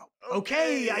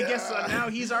 okay, I guess now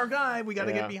he's our guy. We got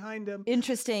to get behind him.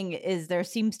 Interesting is there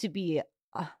seems to be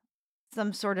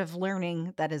some sort of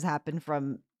learning that has happened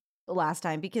from last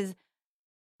time because,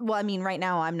 well, I mean, right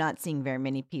now I'm not seeing very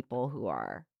many people who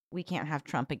are, we can't have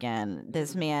Trump again.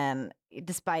 This man,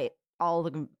 despite all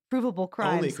the provable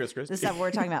crimes, Only Chris Christie. the stuff we're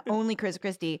talking about, only Chris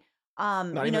Christie.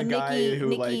 Not even a guy who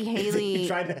Nikki Haley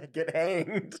tried to get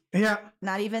hanged. Yeah.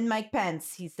 Not even Mike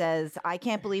Pence. He says, I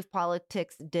can't believe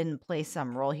politics didn't play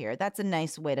some role here. That's a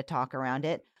nice way to talk around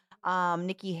it.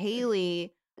 Nikki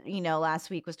Haley, last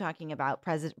week was talking about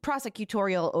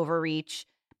prosecutorial overreach,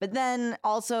 but then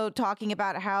also talking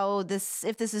about how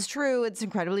if this is true, it's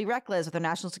incredibly reckless with our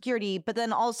national security, but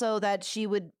then also that she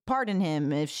would pardon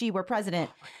him if she were president.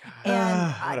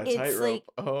 And What a it's like,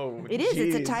 oh, it is,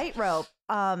 it's a geez. tightrope.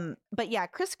 But yeah,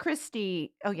 Chris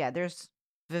Christie,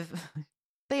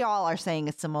 they all are saying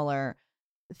a similar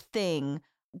thing,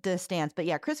 the stance. But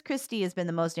yeah, Chris Christie has been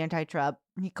the most anti-Trump.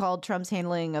 He called Trump's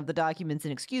handling of the documents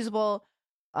inexcusable,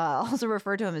 also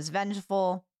referred to him as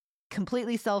vengeful,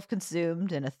 completely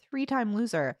self-consumed, and a 3-time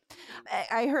loser.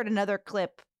 I heard another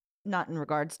clip, not in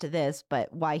regards to this,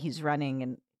 but why he's running.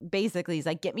 And basically he's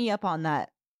like, get me up on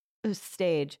that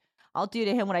stage. I'll do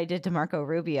to him what I did to Marco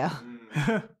Rubio.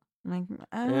 I'm like,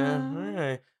 Yeah, all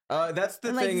right. That's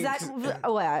the like, thing. is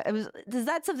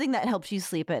that something that helps you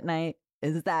sleep at night?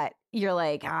 Is that you're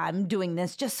like, I'm doing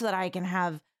this just so that I can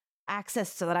have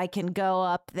access, so that I can go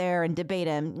up there and debate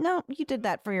him? No, you did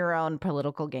that for your own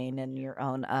political gain and your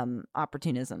own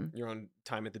opportunism. Your own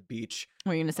time at the beach.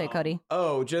 What are you gonna say, Cody?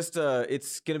 Oh, just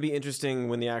it's gonna be interesting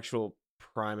when the actual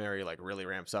primary like really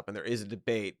ramps up and there is a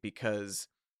debate because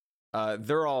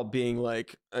they're all being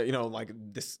like, like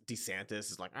this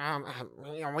DeSantis is like,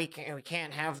 we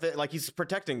can't have that. Like he's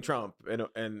protecting Trump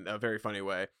in a very funny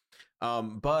way,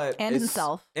 but And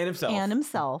himself.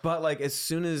 But like as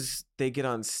soon as they get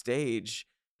on stage,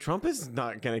 Trump is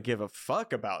not gonna give a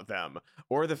fuck about them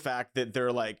or the fact that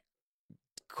they're like,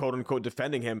 quote unquote,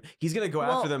 defending him. He's gonna go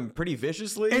after them pretty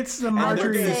viciously. It's the and they're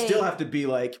Marjorie. gonna still have to be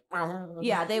like,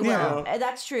 Yeah, they will. Yeah.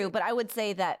 That's true. But I would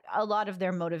say that a lot of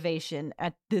their motivation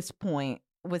at this point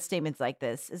with statements like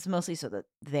this is mostly so that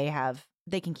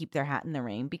they can keep their hat in the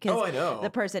ring, because I know. the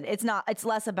person, it's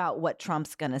less about what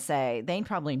Trump's going to say. They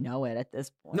probably know it at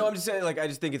this point. No, I'm just saying, like, I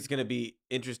just think it's going to be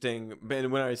interesting.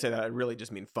 And when I say that, I really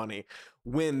just mean funny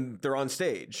when they're on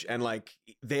stage and like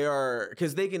they are,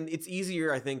 because it's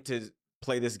easier, I think, to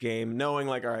play this game knowing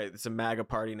like, all right, it's a MAGA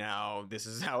party now. This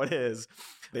is how it is.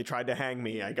 They tried to hang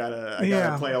me. I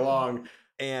gotta play along.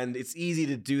 And it's easy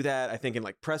to do that, I think, in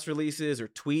like press releases or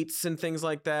tweets and things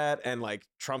like that. And like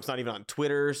Trump's not even on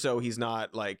Twitter, so he's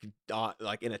not like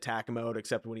in attack mode,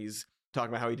 except when he's talking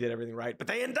about how he did everything right. But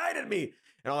they indicted me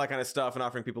and all that kind of stuff, and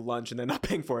offering people lunch and then not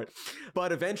paying for it.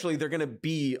 But eventually they're gonna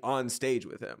be on stage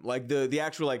with him. Like the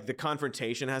actual like the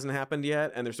confrontation hasn't happened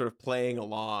yet, and they're sort of playing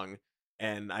along.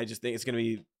 And I just think it's going to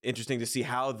be interesting to see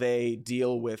how they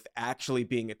deal with actually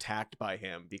being attacked by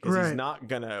him, because he's not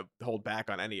going to hold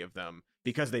back on any of them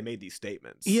because they made these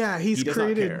statements. Yeah, he does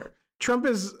created. not care. Trump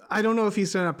is, I don't know if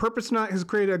he's done it on purpose or not, has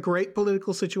created a great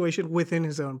political situation within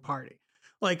his own party.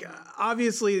 Like,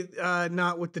 obviously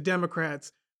not with the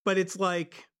Democrats, but it's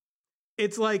like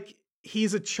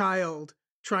he's a child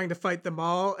trying to fight them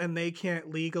all, and they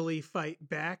can't legally fight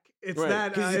back. It's right.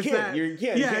 that. You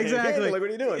can't. Yeah, exactly. Like, what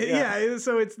are you doing? Yeah.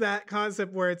 So it's that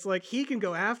concept where it's like he can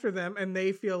go after them, and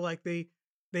they feel like they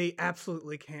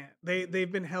absolutely can't.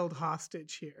 They've been held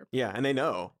hostage here. Yeah, and they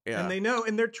know. Yeah, and they know,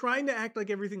 and they're trying to act like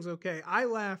everything's okay. I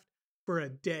laughed for a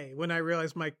day when I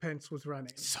realized Mike Pence was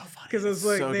running. So funny, because it was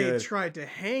like so they good. tried to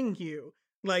hang you.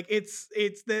 Like it's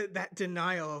that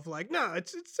denial of like, no,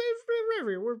 it's safe for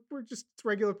everyone. We're just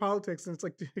regular politics, and it's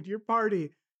like, dude, your party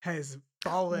has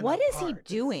fallen. What is apart.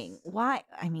 he doing? Why?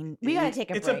 I mean, we gotta take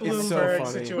a It's break. a Bloomberg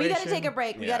funny. situation. We gotta take a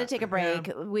break. We Yeah. gotta take a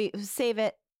break. We save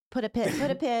it. Put a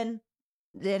pin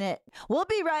in it. We'll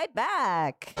be right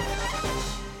back.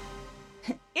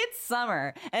 It's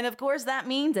summer, and of course that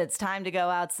means it's time to go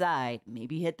outside,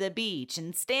 maybe hit the beach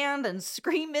and stand and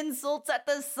scream insults at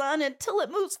the sun until it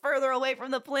moves further away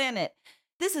from the planet.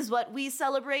 This is what we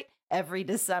celebrate every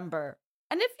December.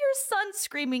 And if your sun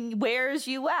screaming wears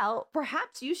you out,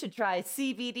 perhaps you should try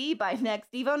CBD by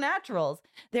Next Evo Naturals.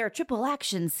 Their triple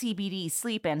action CBD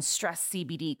sleep and stress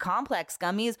CBD complex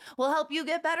gummies will help you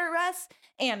get better rest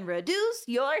and reduce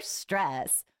your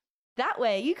stress. That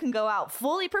way, you can go out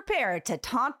fully prepared to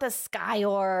taunt the sky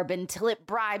orb until it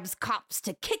bribes cops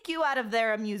to kick you out of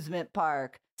their amusement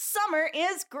park. Summer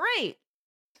is great!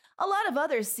 A lot of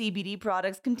other CBD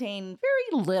products contain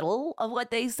very little of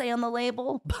what they say on the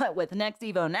label, but with Next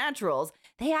Evo Naturals,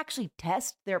 they actually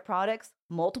test their products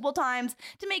multiple times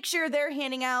to make sure they're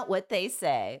handing out what they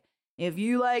say. If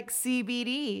you like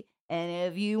CBD,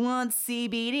 and if you want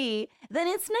CBD, then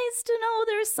it's nice to know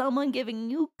there's someone giving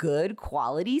you good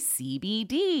quality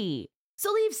CBD.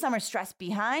 So leave summer stress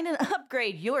behind and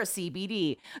upgrade your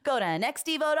CBD. Go to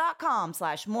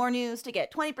nextevo.com/more news to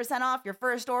get 20% off your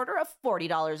first order of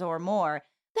 $40 or more.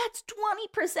 That's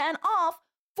 20% off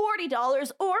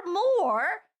 $40 or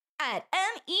more at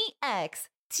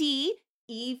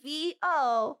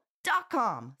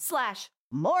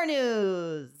nextevo.com/more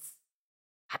news.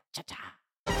 Ha-cha-cha.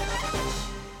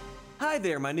 Hi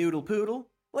there, my noodle poodle.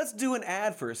 Let's do an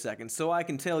ad for a second so I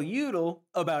can tell Yoodle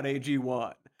about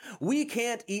AG1. We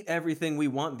can't eat everything we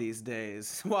want these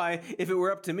days. Why, if it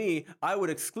were up to me, I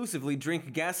would exclusively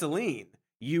drink gasoline.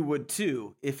 You would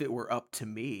too, if it were up to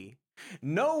me.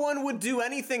 No one would do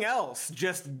anything else,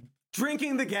 just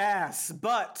drinking the gas.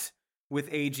 But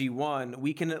with AG1,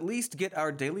 we can at least get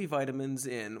our daily vitamins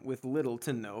in with little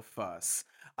to no fuss.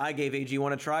 I gave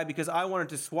AG1 a try because I wanted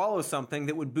to swallow something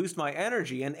that would boost my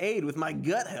energy and aid with my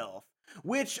gut health,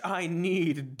 which I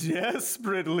need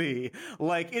desperately.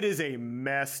 Like, it is a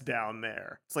mess down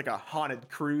there. It's like a haunted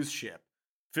cruise ship,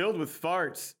 filled with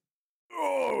farts,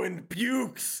 and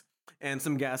pukes, and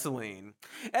some gasoline.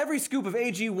 Every scoop of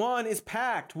AG1 is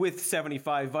packed with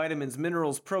 75 vitamins,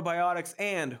 minerals, probiotics,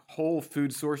 and whole food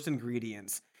sourced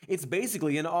ingredients. It's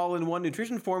basically an all-in-one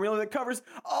nutrition formula that covers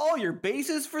all your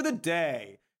bases for the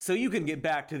day, so you can get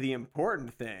back to the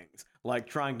important things, like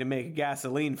trying to make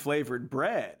gasoline-flavored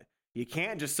bread. You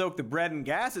can't just soak the bread in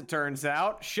gas, it turns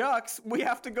out. Shucks, we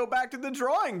have to go back to the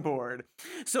drawing board.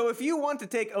 So if you want to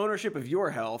take ownership of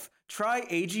your health, try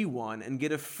AG1 and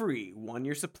get a free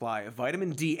 1-year supply of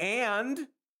vitamin D and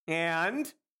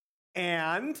 5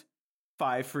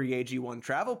 free AG1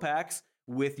 travel packs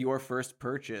with your first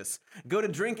purchase. Go to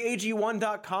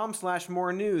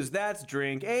drinkag1.com/more news. That's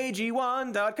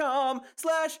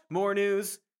drinkag1.com/more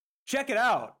news. Check it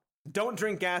out. Don't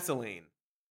drink gasoline.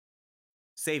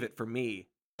 Save it for me.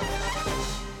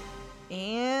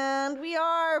 And we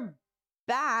are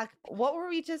back. What were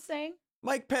we just saying?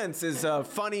 Mike Pence is a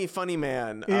funny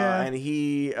man. Yeah. And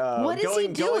he What is he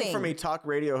going doing? from a talk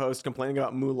radio host complaining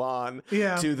about Mulan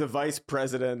Yeah. to the vice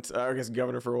president, I guess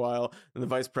governor for a while, and the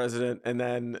vice president, and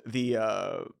then the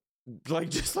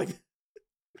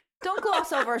Don't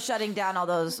gloss over shutting down all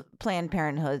those Planned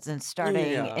Parenthoods and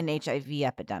starting Yeah. an HIV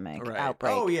epidemic right.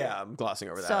 outbreak. Oh yeah, I'm glossing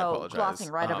over that. I So, apologize. glossing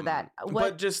right over that. But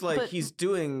What- just like but- he's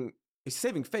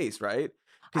saving face, right?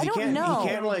 I don't know. He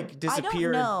can't like I don't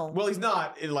disappear. know. Well, he's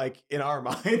not in our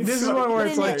minds. This is one where But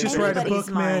it's in like, just write a anybody's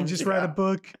book, man. mind. Just write a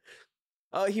book.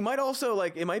 He might also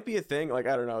like it might be a thing. Like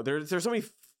I don't know. There's so many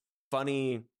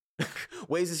funny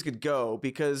ways this could go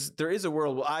because there is a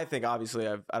world. Well, I think obviously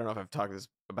I don't know if I've talked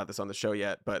about this on the show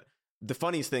yet, but the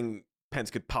funniest thing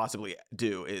Pence could possibly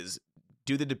do is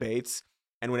do the debates.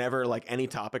 And whenever like any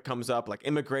topic comes up, like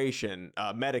immigration,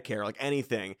 Medicare, like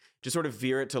anything, just sort of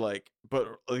veer it to like,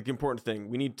 but like the important thing,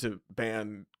 we need to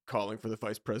ban calling for the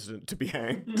vice president to be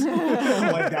hanged.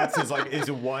 Like that's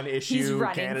his one issue. He's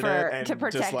running candidate, and to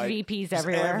protect just, like, VPs just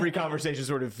everywhere. Every conversation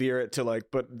sort of veer it to like,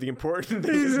 but the important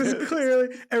thing He's is just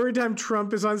clearly, every time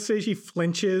Trump is on stage, he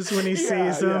flinches when he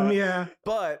Yeah, sees him. yeah. Yeah.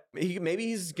 But maybe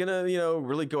he's gonna,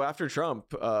 really go after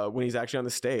Trump when he's actually on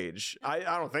the stage. I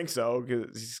don't think so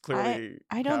because he's clearly.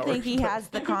 I don't think he but- has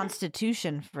the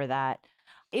constitution for that.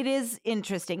 It is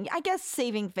interesting. I guess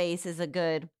saving face is a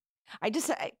good.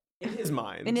 in his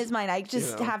mind. I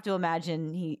just know. have to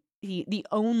imagine he the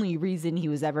only reason he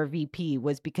was ever VP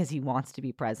was because he wants to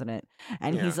be president,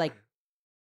 and Yeah. he's like,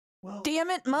 "Damn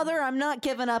it, mother, I'm not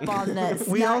giving up on this."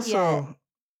 We Not also, yet."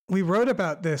 we wrote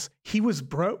about this. He was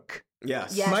broke.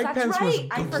 Yes. Yes, Mike that's Pence was right.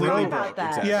 I completely forgot about broke, that.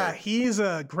 exactly. Yeah, he's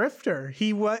a grifter.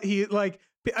 He like,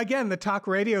 again, the talk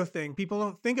radio thing. People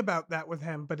don't think about that with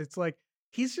him, but it's like,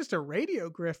 he's just a radio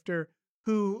grifter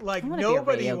who like I wanna be a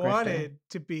nobody radio grifter. wanted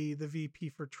to be the VP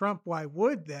for Trump. Why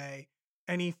would they?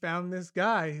 And he found this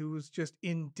guy who was just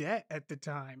in debt at the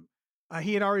time.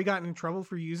 He had already gotten in trouble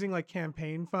for using like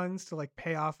campaign funds to like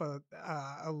pay off a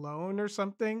loan or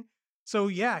something. So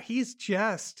yeah, he's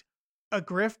just a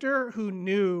grifter who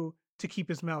knew to keep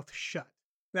his mouth shut.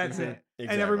 That's Mhm. it.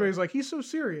 And everybody's like, he's so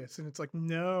serious. And it's like,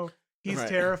 no, he's Right.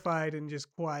 terrified and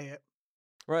just quiet.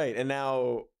 Right. And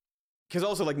now, because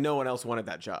also like no one else wanted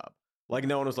that job. Like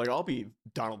no one was like, I'll be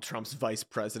Donald Trump's vice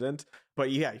president.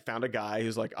 But yeah, he found a guy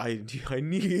who's like, I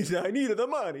needed the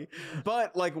money.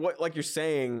 But like you're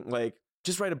saying, like,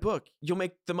 just write a book. You'll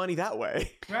make the money that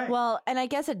way. Right. Well, and I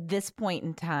guess at this point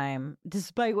in time,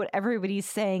 despite what everybody's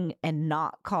saying and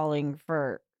not calling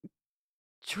for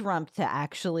Trump to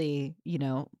actually,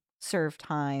 serve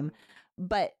time,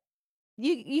 but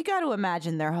you got to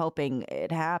imagine they're hoping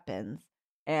it happens,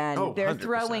 and Oh, they're 100%,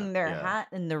 throwing their yeah. hat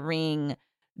in the ring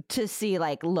to see,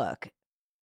 like, look,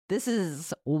 this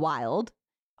is wild.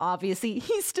 Obviously,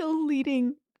 he's still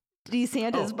leading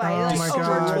DeSantis Oh, by oh like my over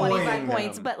God. 25 Destroying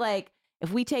points, him. but like,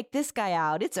 if we take this guy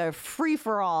out, it's a free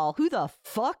for all. Who the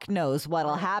fuck knows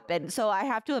what'll happen? So I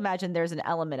have to imagine there's an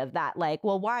element of that. Like,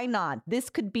 well, why not? This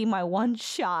could be my one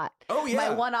shot, Oh yeah. my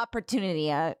one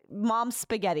opportunity. Mom's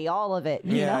spaghetti, all of it.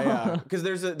 You Yeah, know? yeah. Because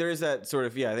there is that sort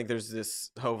of I think there's this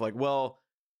hope like, well,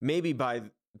 maybe by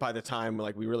the time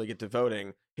like we really get to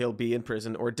voting, he'll be in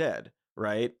prison or dead,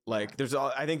 right? Like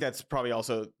I think that's probably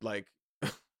also like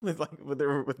with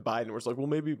Biden, where it's like, well,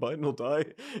 maybe Biden will die,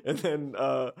 and then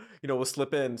we'll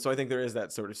slip in. So I think there is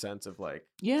that sort of sense of like,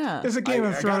 Yeah. There's a Game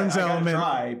of Thrones I gotta element.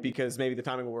 try because maybe the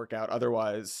timing will work out.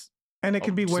 Otherwise, And it I'll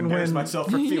can be just embarrass win-win.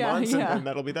 myself for a few Yeah, months, yeah. and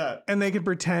that'll be that. And they could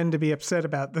pretend to be upset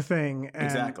about the thing. And,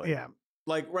 Exactly. Yeah.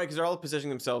 Like, right, because they're all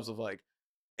positioning themselves of like,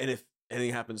 and if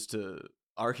anything happens to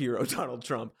our hero Donald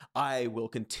Trump, I will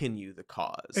continue the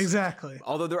cause. Exactly.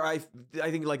 Although I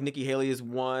think like Nikki Haley is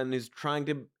one who's trying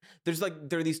to.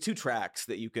 There are these two tracks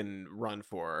that you can run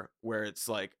for where it's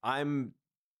like, I'm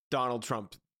Donald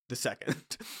Trump the second.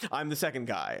 I'm the second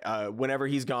guy. Whenever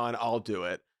he's gone, I'll do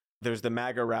it. There's the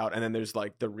MAGA route, and then there's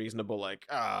like the reasonable like,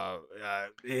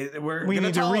 We gonna need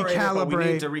to tolerate it, but we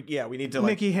need recalibrate. to we need to like,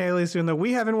 Nikki Haley's doing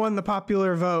we haven't won the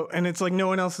popular vote, and it's like no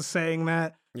one else is saying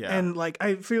that. yeah. And like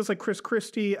it feels like Chris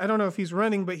Christie, I don't know if he's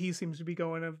running, but he seems to be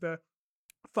going of the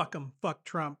fuck him, fuck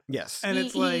Trump. Yes. And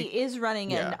it's like he is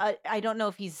running, and Yeah. I don't know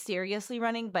if he's seriously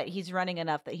running, but he's running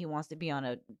enough that he wants to be on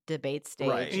a debate stage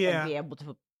Right. Yeah. and be able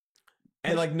to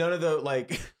And like none of the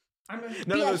like none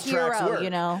be of a those tracks hero, work. you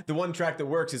know? The one track that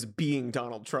works is being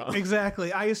Donald Trump.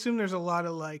 exactly. I assume there's a lot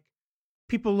of like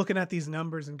people looking at these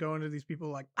numbers and going to these people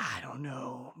like, I don't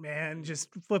know, man, just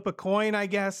flip a coin, I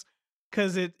guess.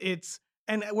 Cause it's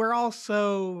and we're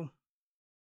also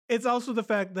it's also the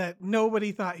fact that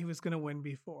nobody thought he was gonna win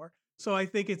before. So I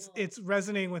think it's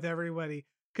resonating with everybody.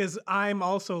 Cause I'm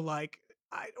also like,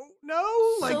 I don't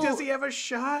know. Like, So- does he have a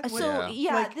shot? So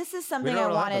Yeah. Like, this is We something don't I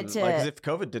know what'll wanted happen. Like, 'cause to. if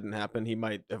COVID didn't happen, he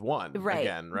might have won Right.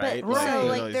 again, right? But, so,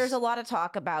 Right. always- there's a lot of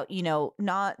talk about,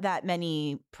 not that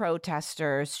many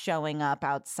protesters showing up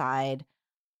outside,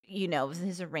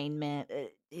 his arraignment.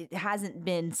 It hasn't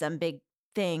been some big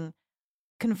thing.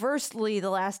 Conversely, the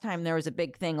last time there was a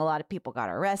big thing, a lot of people got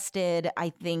arrested. I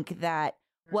think that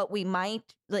what we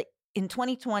might, like in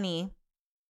 2020,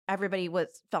 everybody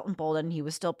felt emboldened. He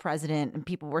was still president and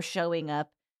people were showing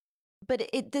up. But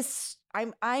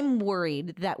I'm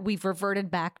worried that we've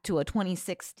reverted back to a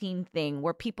 2016 thing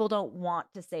where people don't want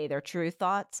to say their true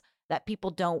thoughts, that people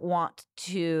don't want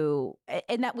to,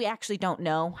 and that we actually don't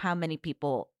know how many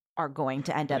people are going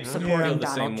to end up They still supporting feel the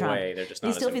Donald same Trump. way. They're just They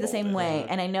not still as feel the same emboldened. way.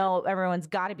 And I know everyone's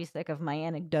got to be sick of my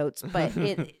anecdotes, but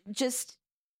it just,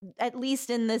 at least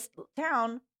in this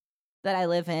town that I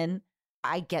live in,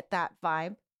 I get that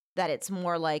vibe that it's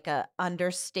more like a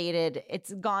understated,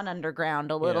 it's gone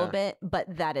underground a little Yeah. bit,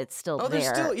 but that it's still Oh, there.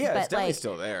 there's still, yeah, but it's definitely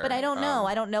still there. But I don't know.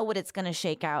 I don't know what it's going to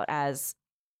shake out as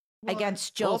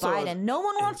against Joe also, Biden. No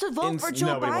one wants to vote for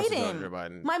Joe nobody wants to vote Biden. for Joe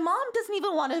Biden. My mom doesn't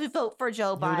even want to vote for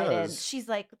Joe Who Biden. does? She's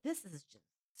like, this is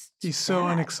just he's so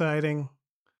bad. unexciting.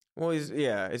 Well, it's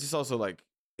just also like,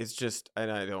 it's just, and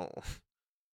I don't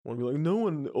want to be like, no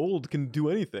one old can do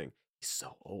anything. He's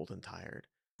so old and tired.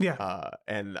 Yeah.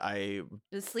 And I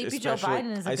The Sleepy Joe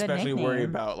Biden is a I good especially nickname. worry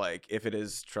about, like, if it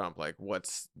is Trump, like,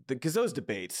 because those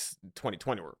debates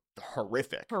 2020 were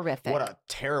horrific. Horrific. What a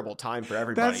terrible time for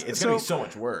everybody. That's- It's gonna be so- so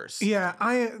much worse. Yeah,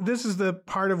 this is the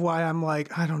part of why I'm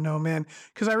like, I don't know, man,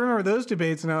 because I remember those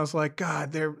debates and I was like,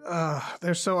 God,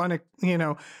 they're so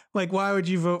like, why would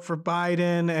you vote for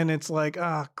Biden? And it's like,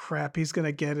 oh crap, he's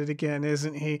gonna get it again,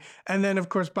 isn't he? And then of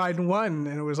course Biden won,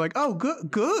 and it was like, oh,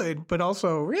 good, but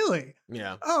also really,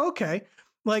 Yeah. oh okay,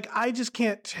 like I just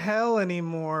can't tell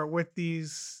anymore with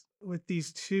these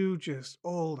two just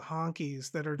old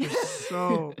honkies that are just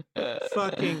so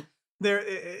fucking.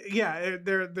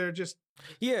 They're just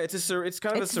Yeah, it's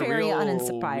kind of It's a very surreal,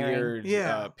 uninspiring. weird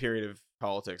Yeah. period of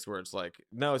politics where it's like,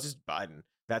 no, it's just Biden.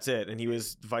 That's it. And he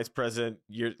was vice president.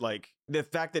 You're like, the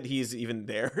fact that he's even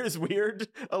there is weird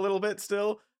a little bit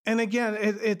still. And again,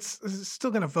 it's still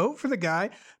going to vote for the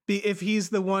guy if he's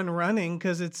the one running,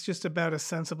 because it's just about a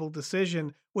sensible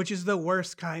decision, which is the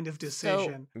worst kind of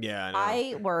decision. Yeah, I know.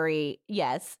 I worry,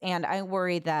 yes, and I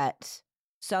worry that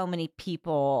so many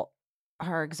people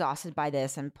are exhausted by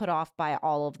this and put off by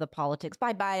all of the politics,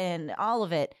 by Biden, all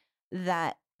of it,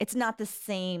 that it's not the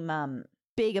same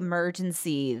big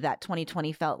emergency that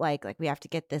 2020 felt like we have to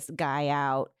get this guy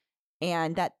out,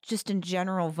 and that just in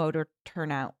general voter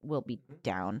turnout will be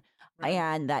down,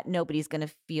 and that nobody's going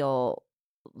to feel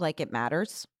like it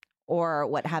matters or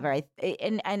whatever.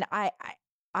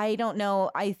 I don't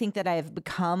know. I think that I've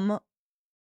become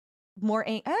more.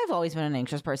 I've always been an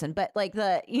anxious person, but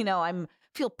I'm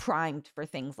feel primed for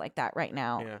things like that right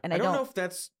now. Yeah. And I don't know if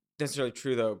that's necessarily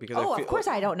true though, because I Oh, feel, of course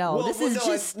I don't know. Well, This well, is no,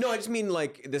 just. I just mean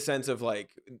like the sense of like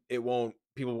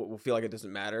people will feel like it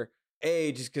doesn't matter.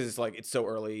 Just because it's like it's so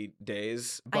early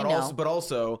days, I but know.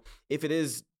 also if it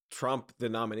is Trump the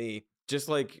nominee, just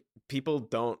like people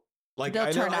don't like. They'll I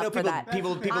know, turn I know up for people, that.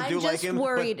 people I'm do like just him,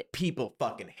 worried- but people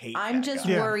fucking hate. I'm that just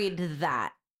guy. Yeah. worried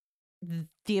that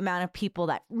the amount of people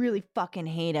that really fucking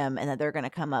hate him and that they're going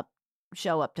to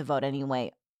show up to vote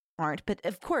anyway aren't. But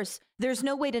of course, there's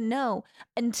no way to know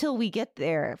until we get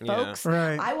there, Yeah. folks.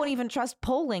 Right. I won't even trust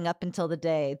polling up until the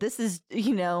day. This is,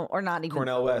 or not even.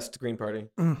 Cornel West, Green Party.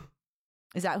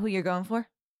 Is that who you're going for?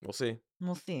 We'll see.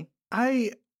 We'll see.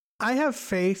 I have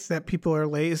faith that people are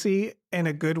lazy in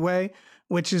a good way,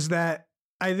 which is that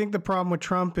I think the problem with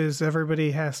Trump is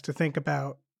everybody has to think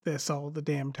about this all the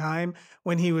damn time.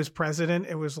 When he was president,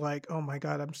 it was like, oh my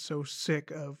God, I'm so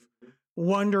sick of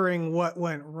wondering what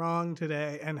went wrong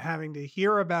today and having to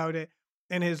hear about it.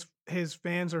 And his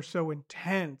fans are so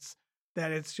intense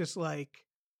that it's just like,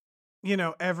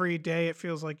 every day it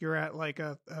feels like you're at like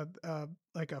a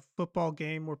football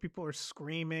game where people are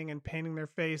screaming and painting their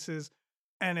faces,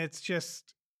 and it's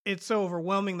so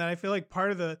overwhelming that I feel like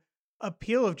part of the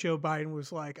appeal of Joe Biden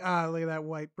was like, look at that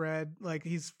white bread, like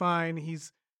he's fine,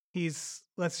 he's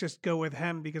let's just go with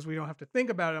him because we don't have to think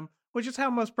about him, which is how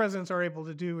most presidents are able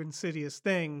to do insidious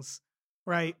things,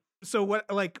 right? So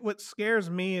what scares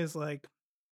me is like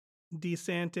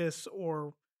DeSantis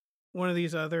or one of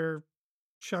these other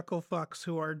chuckle fucks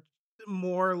who are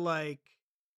more like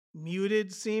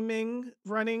muted seeming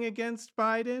running against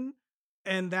Biden,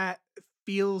 and that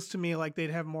feels to me like they'd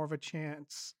have more of a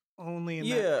chance only in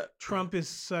that Trump is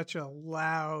such a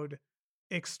loud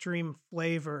extreme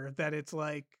flavor that it's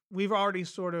like we've already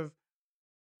sort of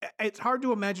it's hard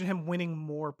to imagine him winning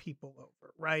more people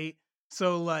over, right?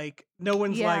 So like, no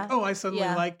one's Yeah. like, oh, I suddenly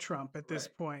Yeah. like Trump at this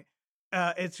point.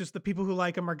 It's just the people who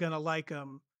like him are gonna like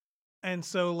him, and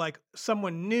so like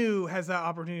someone new has that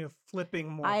opportunity of flipping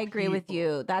more. I agree with people.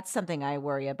 you. That's something I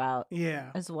worry about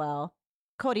Yeah. as well.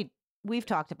 Cody, we've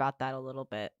talked about that a little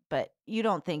bit, but you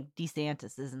don't think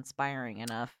DeSantis is inspiring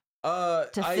enough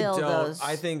to fill those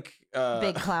I think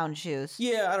big clown shoes?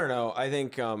 Yeah, I don't know. I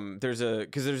think there's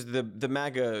the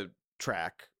MAGA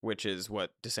track, which is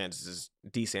what DeSantis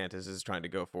is trying to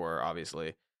go for,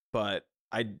 obviously. But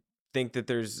I think that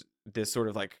there's this sort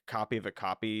of like copy of a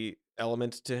copy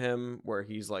element to him where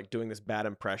he's like doing this bad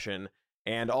impression,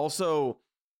 and also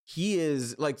he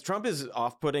is like, Trump is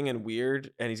off-putting and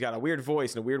weird, and he's got a weird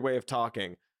voice and a weird way of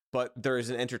talking, but there is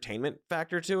an entertainment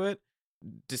factor to it.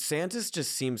 DeSantis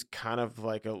just seems kind of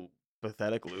like a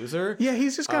pathetic loser. Yeah,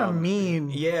 he's just kind of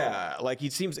mean. Yeah, like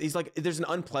he's like, there's an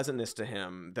unpleasantness to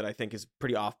him that I think is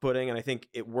pretty off-putting, and I think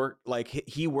it worked. Like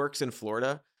he works in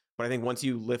Florida, but I think once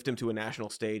you lift him to a national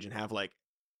stage and have like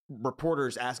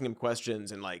reporters asking him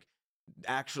questions and like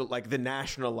actual like the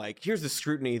national, like, here's the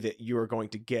scrutiny that you are going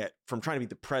to get from trying to be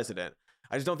the president,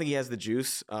 I just don't think he has the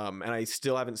juice, and I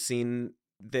still haven't seen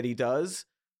that he does.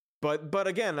 But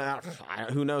again,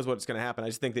 who knows what's going to happen. I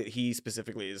just think that he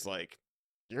specifically is like,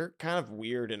 you're kind of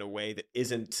weird in a way that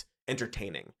isn't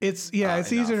entertaining. It's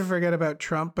easier to forget about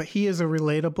Trump, but he is a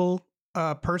relatable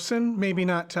person. Maybe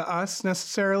not to us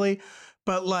necessarily,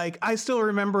 but like I still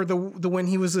remember the when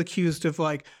he was accused of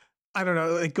like, I don't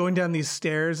know, like going down these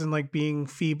stairs and like being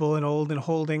feeble and old and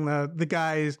holding the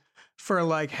guys for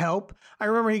like help. I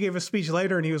remember he gave a speech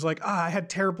later and he was like, I had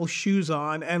terrible shoes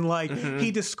on, and like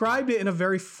he described it in a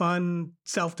very fun,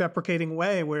 self-deprecating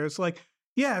way where it's like,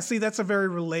 yeah, see, that's a very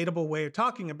relatable way of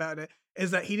talking about it,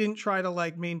 is that he didn't try to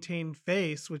like maintain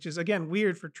face, which is again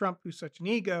weird for Trump, who's such an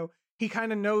ego. He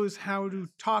kind of knows how to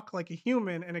talk like a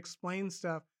human and explain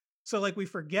stuff. So like we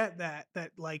forget that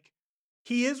like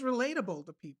he is relatable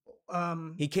to people.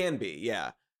 He can be,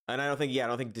 yeah. And I don't think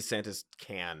DeSantis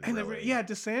can. And really.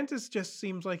 DeSantis just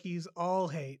seems like he's all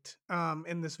hate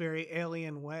in this very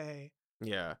alien way.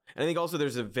 Yeah. And I think also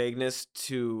there's a vagueness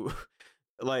to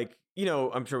like, you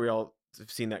know, I'm sure we all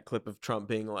have seen that clip of Trump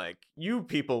being like, you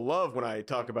people love when I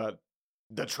talk about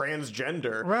the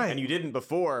transgender, right? And you didn't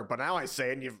before, but now I say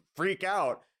it and you freak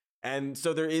out. And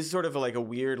so there is sort of a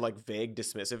weird, like vague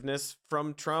dismissiveness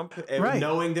from Trump,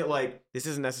 knowing that like this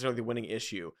isn't necessarily the winning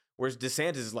issue. Whereas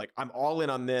DeSantis is like, I'm all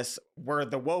in on this. We're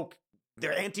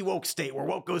they're anti-woke state where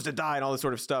woke goes to die and all this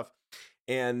sort of stuff.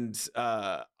 And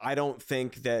I don't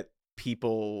think that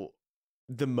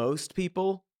most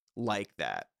people like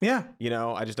that. Yeah. You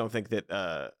know, I just don't think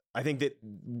that, I think that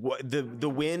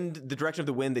the direction of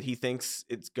the wind that he thinks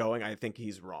it's going, I think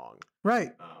he's wrong.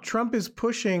 Right. Trump is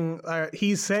pushing,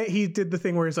 he did the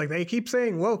thing where he's like, they keep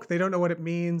saying woke. They don't know what it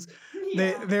means.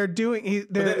 Yeah. But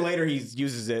then later he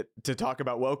uses it to talk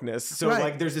about wokeness. So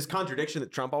like there's this contradiction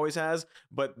that Trump always has,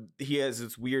 but he has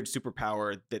this weird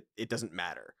superpower that it doesn't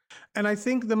matter. And I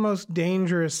think the most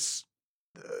dangerous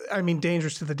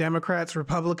to the Democrats,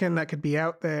 Republican that could be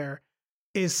out there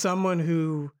is someone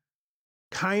who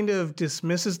kind of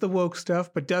dismisses the woke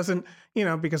stuff, but doesn't,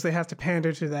 because they have to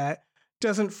pander to that,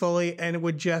 doesn't fully, and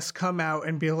would just come out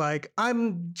and be like,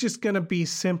 I'm just going to be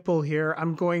simple here.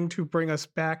 I'm going to bring us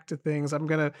back to things. I'm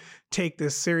going to take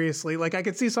this seriously. Like I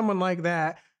could see someone like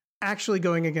that actually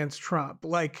going against Trump,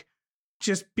 like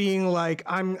just being like,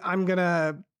 I'm going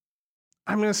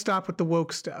to stop with the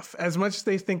woke stuff as much as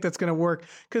they think that's going to work.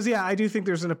 Cause yeah, I do think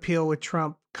there's an appeal with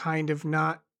Trump kind of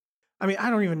not,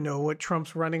 I don't even know what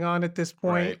Trump's running on at this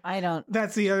point. Right. I don't.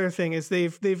 That's the other thing is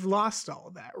they've lost all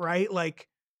of that, right? Like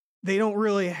they don't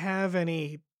really have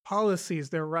any policies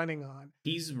they're running on.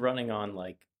 He's running on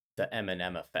like the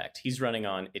Eminem effect. He's running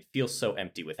on, it feels so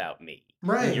empty without me.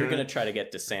 Right. And you're going to try to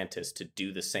get DeSantis to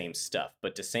do the same stuff,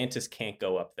 but DeSantis can't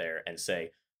go up there and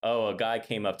say, oh, a guy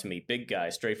came up to me, big guy,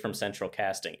 straight from Central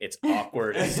Casting. It's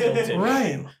awkward and stilted.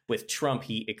 Right. With Trump,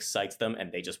 he excites them,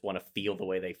 and they just want to feel the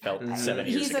way they felt 7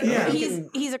 years ago.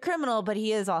 He's a criminal, but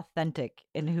he is authentic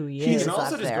in who he is. He can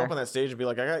also just there. go up on that stage and be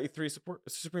like, I got you 3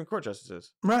 Supreme Court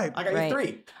justices. Right. I got you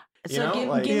 3. So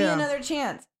give me another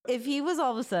chance. If he was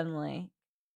all of a sudden like,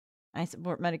 I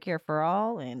support Medicare for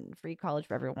all and free college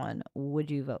for everyone, would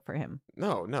you vote for him?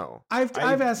 No. I've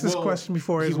asked this question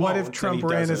before. Is what if Trump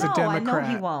ran as a Democrat? No, I know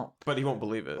he won't. But he won't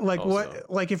believe it. Like also.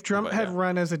 what? Like if Trump had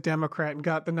run as a Democrat and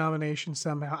got the nomination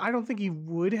somehow, I don't think he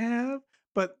would have.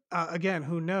 But again,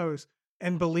 who knows?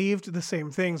 And believed the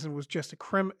same things and was just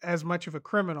as much of a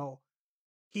criminal.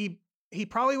 He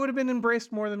probably would have been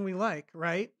embraced more than we like,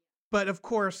 right? But of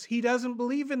course, he doesn't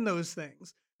believe in those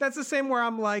things. That's the same where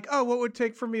I'm like, oh, what would it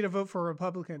take for me to vote for a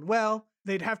Republican? Well,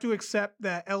 they'd have to accept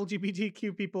that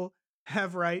LGBTQ people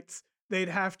have rights. They'd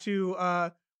have to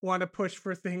want to push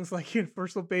for things like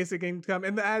universal basic income.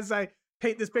 And as I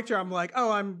paint this picture, I'm like,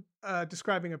 oh, I'm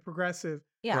describing a progressive.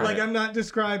 Yeah. Like, I'm not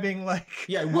describing like.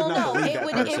 Yeah, I would Well, not no, believe it that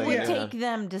would person, yeah. take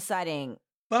them deciding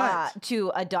But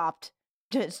to adopt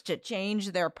to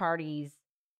change their party's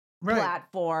right.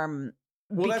 platform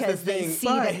Well, that's the because they thing. see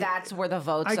But that that's where the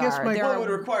votes I guess are. my- There Well, it are- would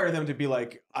require them to be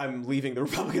like, I'm leaving the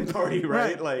Republican Party,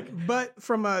 right? Like, but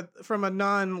from a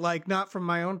non, like, not from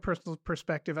my own personal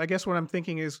perspective, I guess what I'm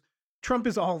thinking is Trump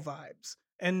is all vibes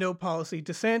and no policy.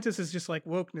 DeSantis is just like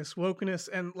wokeness,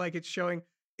 and like it's showing.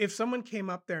 If someone came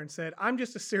up there and said, I'm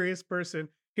just a serious person,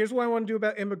 here's what I want to do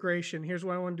about immigration, here's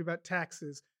what I want to do about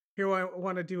taxes, here's what I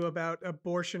want to do about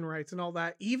abortion rights and all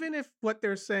that, even if what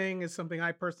they're saying is something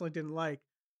I personally didn't like,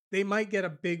 they might get a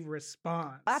big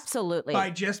response. absolutely.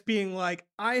 By just being like,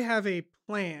 I have a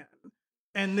plan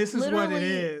and this is what it Literally,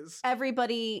 is.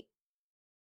 Everybody,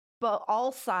 but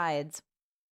all sides,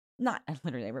 not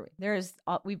literally everybody. There's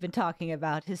we've been talking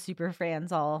about his super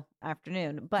fans all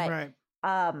afternoon, but Right.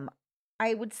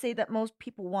 I would say that most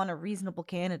people want a reasonable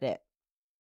candidate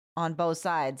on both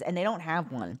sides, and they don't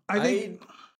have one. I think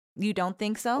You don't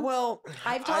think so? well,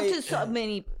 I've talked to so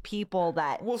many people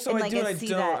that. Well, so and, I like, do and I see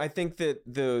don't. that- I think that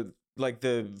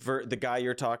the guy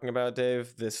you're talking about,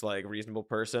 Dave, this like reasonable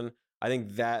person, I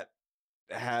think that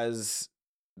has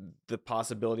the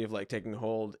possibility of like taking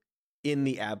hold in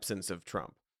the absence of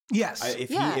Trump. yes.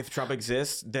 If Trump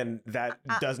exists, then that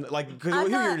doesn't like because I'm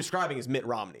who not- you're describing is Mitt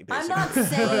Romney. I'm Basically, not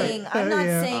saying I'm not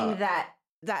Yeah. saying that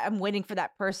I'm waiting for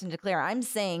that person to clear. I'm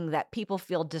saying that people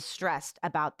feel distressed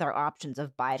about their options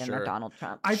of Biden Sure. or Donald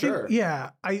Trump. I Sure. think,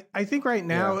 yeah, I think right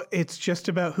now Yeah. it's just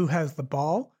about who has the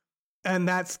ball. And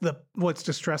that's what's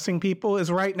distressing people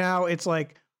is right now it's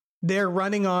like they're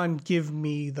running on give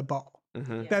me the ball.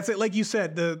 Mhm. That's it. Like you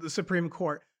said, the Supreme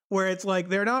Court, where it's like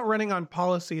they're not running on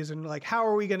policies and like, how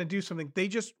are we going to do something? They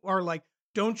just are like,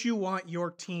 don't you want your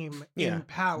team Yeah. in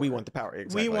power? We want the power.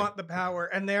 Exactly. We want the power.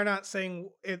 And they're not saying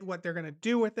what they're going to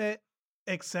do with it,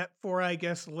 except for, I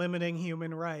guess, limiting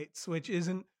human rights, which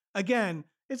isn't, again,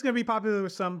 it's going to be popular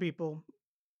with some people,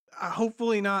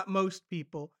 hopefully not most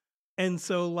people. And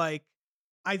so, like,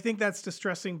 I think that's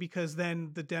distressing because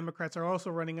then the Democrats are also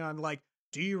running on, like,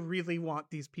 do you really want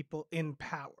these people in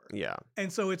power? Yeah.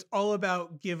 And so it's all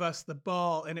about give us the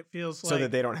ball. And it feels like. So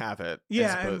that they don't have it. I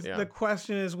Yeah, suppose, and the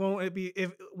question is,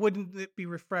 wouldn't it be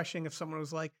refreshing if someone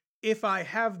was like, if I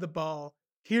have the ball,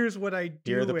 here's what I do.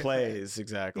 Here are the with it. plays.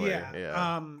 Exactly.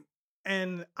 Yeah.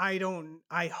 And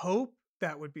I hope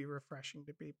that would be refreshing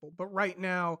to people. But right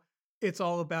now, it's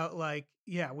all about like,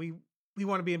 yeah, we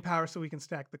want to be in power so we can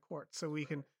stack the courts, so we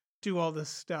can do all this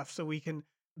stuff, so we can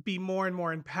be more and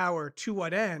more in power. To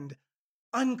what end?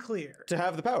 Unclear. To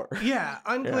have the power. Yeah,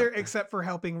 unclear, except for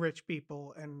helping rich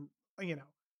people and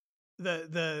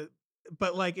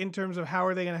but like in terms of how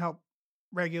are they going to help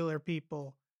regular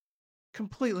people,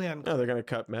 completely unclear. No, they're going to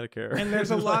cut Medicare. And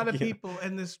there's a lot of Yeah. people,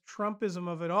 and this Trumpism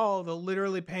of it all, the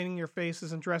literally painting your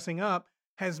faces and dressing up,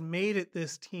 has made it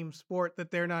this team sport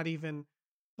that they're not even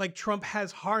like. Trump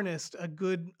has harnessed a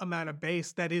good amount of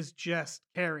base that is just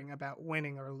caring about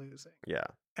winning or losing. Yeah.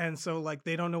 And so, like,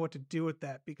 they don't know what to do with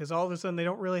that because all of a sudden they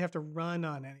don't really have to run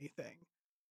on anything.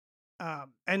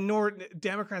 And nor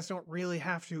Democrats don't really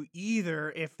have to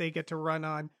either if they get to run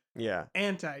on Yeah.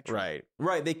 anti-Trump.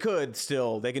 Right. They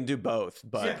can do both,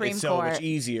 but Supreme it's so much Court,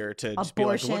 easier to just be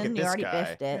like, Abortion, look at you this already guy.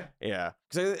 biffed it. Yeah.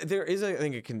 Because there is, I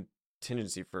think, a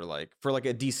contingency for like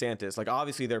a DeSantis. Like,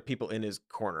 obviously, there are people in his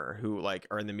corner who like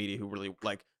are in the media who really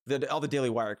like all the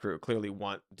Daily Wire crew clearly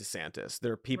want DeSantis.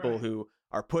 There are people Right. who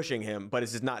are pushing him, but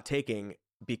it's just not taking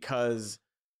because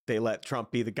they let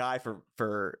Trump be the guy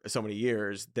for so many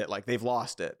years that like they've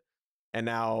lost it. And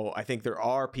now I think there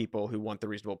are people who want the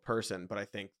reasonable person, but I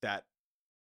think that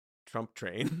Trump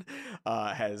train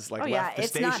has like Oh, yeah, left the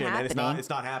it's not station and happening. it's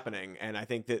not happening. And I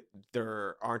think that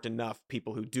there aren't enough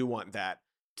people who do want that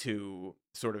to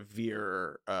sort of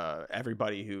veer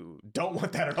everybody who don't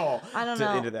want that at all I don't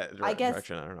know. into that I guess-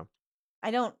 direction. I don't know.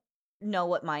 I don't know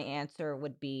what my answer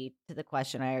would be to the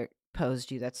question I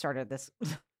posed you that started this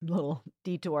little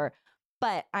detour.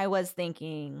 But I was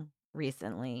thinking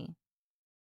recently,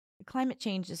 climate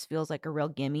change just feels like a real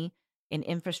gimme in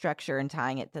infrastructure and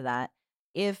tying it to that.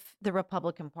 If the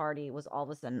Republican Party was all of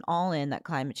a sudden all in that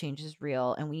climate change is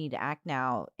real and we need to act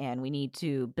now and we need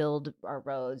to build our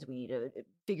roads, we need to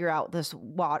figure out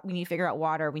we need to figure out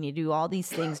water, we need to do all these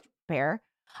things to prepare.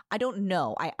 I don't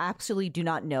know. I absolutely do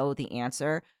not know the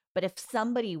answer. But if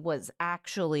somebody was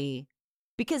actually,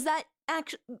 because that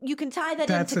actually, you can tie that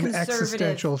That's into an conservative.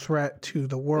 existential threat to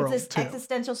the world, It's too. an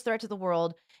existential threat to the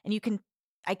world, and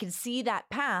I can see that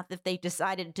path if they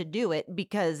decided to do it,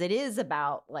 because it is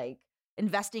about like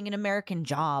investing in American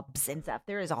jobs and stuff.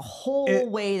 There is a whole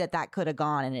way that could have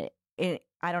gone, and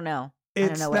I don't know. I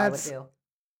don't know what I would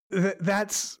do.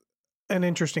 That's an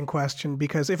interesting question,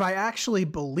 because if I actually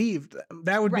believed them,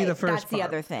 that would be the first That's the part.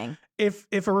 other thing. If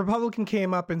a Republican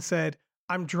came up and said,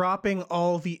 I'm dropping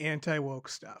all the anti-woke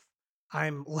stuff,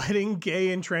 I'm letting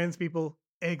gay and trans people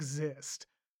exist,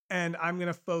 and I'm going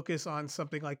to focus on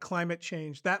something like climate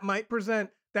change, that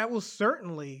will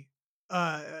certainly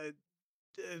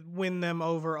win them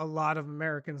over a lot of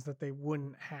Americans that they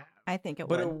wouldn't have. I think it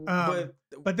But would.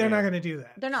 But they're not going to do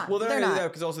that. They're not. Well, they're not. not,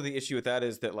 because also the issue with that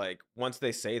is that like once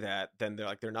they say that, then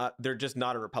they're just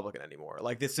not a Republican anymore.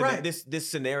 Like this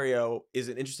scenario is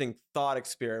an interesting thought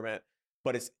experiment,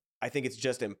 but I think it's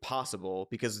just impossible,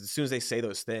 because as soon as they say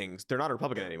those things, they're not a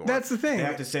Republican anymore. That's the thing. They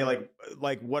have to say like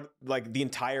the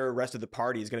entire rest of the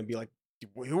party is going to be like,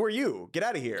 who are you? Get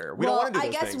out of here. We don't want to do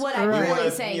those things. I guess what I'm really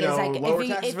saying is like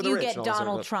if you get rich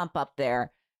Donald Trump up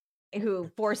there,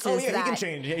 who forces he can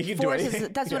change. He can do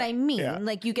anything. That's what I mean. Yeah.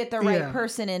 Like you get the right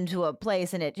person into a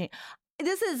place, and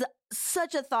this is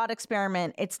such a thought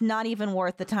experiment. It's not even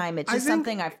worth the time. It's just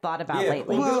something I've thought about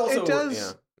lately. Well, it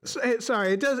does.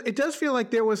 Sorry, it does feel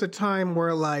like there was a time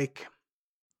where like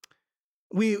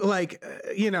we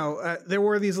there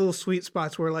were these little sweet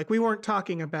spots where like we weren't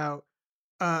talking about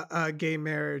gay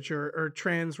marriage or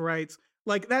trans rights.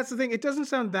 Like that's the thing. It doesn't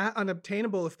sound that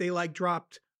unobtainable if they like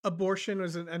dropped abortion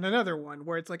was another one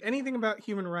where it's like anything about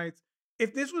human rights.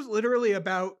 If this was literally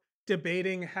about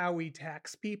debating how we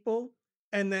tax people,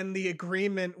 and then the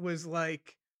agreement was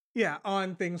like,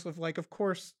 on things with like, of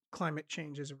course, climate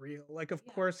change is real. Like, of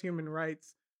course, human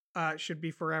rights should be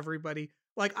for everybody.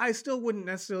 Like, I still wouldn't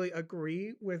necessarily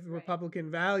agree with Republican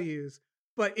values,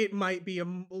 but it might be a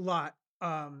lot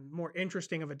more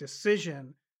interesting of a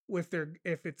decision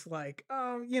if it's like,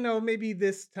 maybe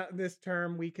this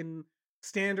term we can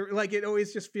standard. Like, it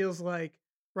always just feels like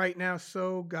right now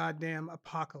so goddamn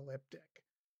apocalyptic.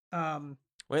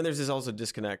 Well, and there's this also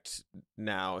disconnect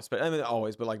now, I mean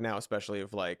always, but like now especially,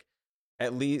 of like,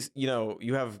 at least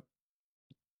you have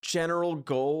general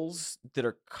goals that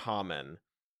are common,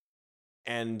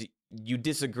 and you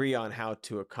disagree on how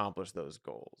to accomplish those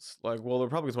goals. Like, well, the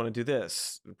Republicans want to do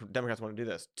this, the Democrats want to do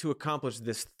this to accomplish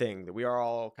this thing that we are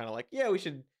all kind of like, we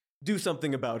should do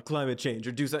something about climate change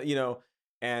or do something,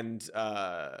 and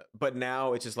but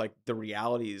now it's just like the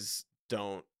realities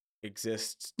don't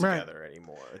exist together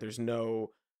anymore. There's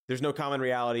no common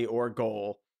reality or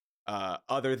goal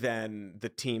other than the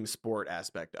team sport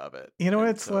aspect of it. You know what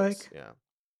it's like?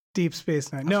 Deep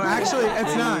Space Nine. No, actually,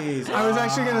 it's not. I was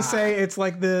actually going to say it's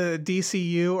like the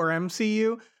DCU or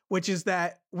MCU, which is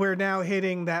that we're now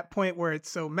hitting that point where it's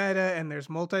so meta and there's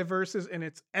multiverses and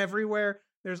it's everywhere.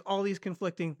 There's all these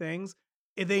conflicting things.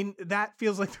 That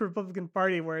feels like the Republican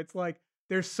Party, where it's like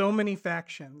there's so many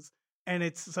factions and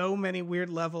it's so many weird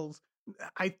levels.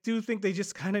 I do think they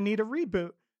just kind of need a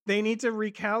reboot. They need to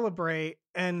recalibrate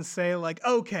and say like,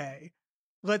 okay,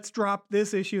 let's drop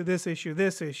this issue, this issue,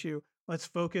 this issue. Let's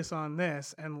focus on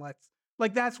this, and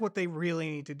that's what they really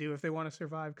need to do if they want to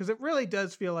survive. Because it really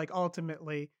does feel like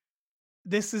ultimately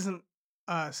this isn't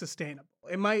sustainable.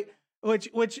 It might, which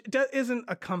isn't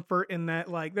a comfort in that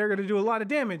like they're going to do a lot of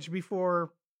damage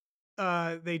before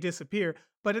they disappear.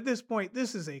 But at this point,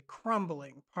 this is a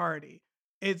crumbling party.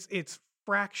 It's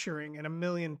fracturing in a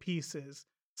million pieces.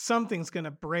 Something's going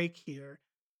to break here,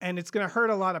 and it's going to hurt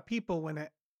a lot of people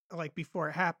before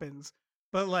it happens.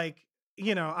 But like,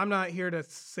 I'm not here to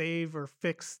save or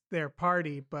fix their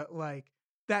party, but like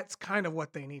that's kind of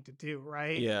what they need to do,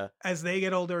 right? Yeah. As they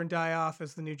get older and die off,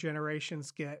 as the new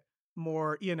generations get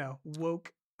more,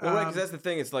 woke. Well, right, because that's the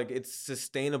thing. It's like it's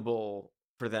sustainable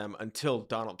for them until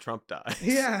Donald Trump dies.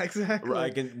 Yeah, exactly.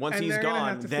 Right. And once he's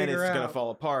gone, then it's going to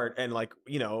fall apart. And like,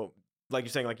 like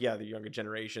you're saying, like, the younger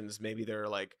generations, maybe they're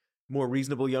like more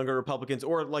reasonable younger Republicans,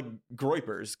 or like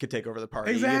Groypers could take over the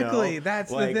party. Exactly.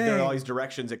 That's like, the thing. There are all these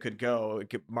directions it could go.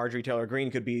 Marjorie Taylor Greene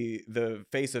could be the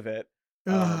face of it.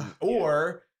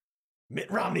 Or Mitt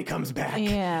Romney comes back.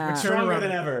 Yeah. Stronger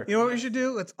than ever. You know what we should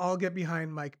do? Let's all get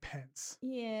behind Mike Pence.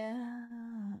 Yeah.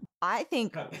 I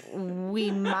think we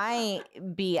might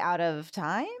be out of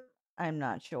time. I'm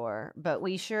not sure, but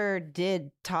we sure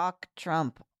did talk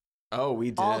Trump. Oh, we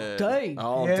did. All day.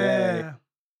 All day.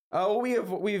 Oh,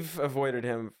 we've avoided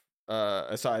him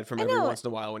aside from every once in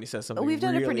a while when he says something. We've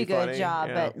done really a pretty funny, good job,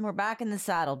 but we're back in the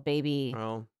saddle, baby.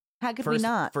 Well, how could we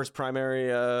not? First primary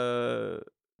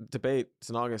debate. It's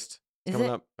in August. It's Is coming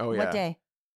it? up. Oh yeah. What day?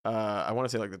 I want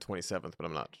to say like the 27th, but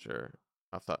I'm not sure.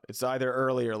 It's either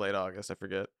early or late August. I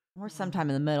forget. Or sometime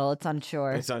in the middle. It's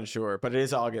unsure. It's unsure, but it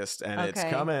is August and it's Okay.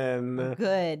 coming.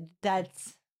 Good.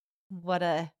 That's what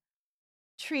a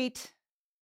treat.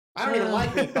 I don't even like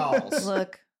meatballs.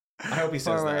 Look I hope he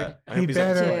says forward that. I He hope he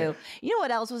says better. to. You know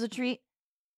what else was a treat?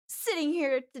 Sitting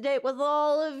here today with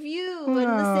all of you in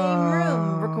the same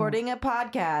room Oh. recording a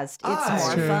podcast. It's That's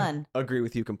more true. fun. Agree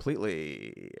with you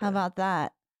completely. How about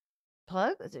that?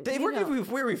 Plug? Dave, You where know.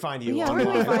 do we find you? Yeah, where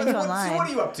do we online? find you So online? what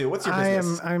are you up to? What's your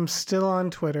business? I'm still on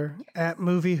Twitter at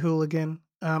Movie Hooligan.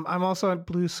 I'm also at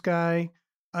Blue Sky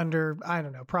under, I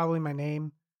don't know, probably my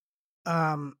name.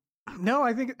 No,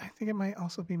 I think it might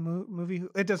also be movie.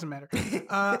 It doesn't matter.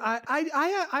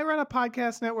 I run a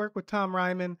podcast network with Tom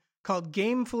Ryman called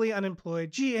Gamefully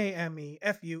Unemployed.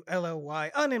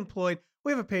 GAMEFULLY Unemployed.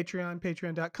 We have a Patreon,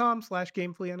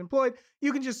 patreon.com/Gamefully Unemployed.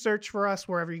 You can just search for us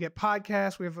wherever you get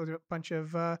podcasts. We have a bunch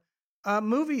of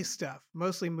movie stuff,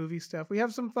 mostly movie stuff. We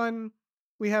have some fun.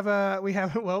 We have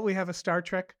a Star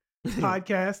Trek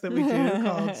podcast that we do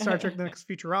called Star Trek: The Next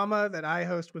Futurama that I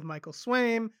host with Michael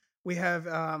Swaim. We have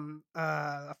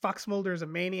Fox Mulder's A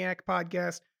Maniac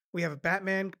podcast. We have a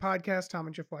Batman podcast, Tom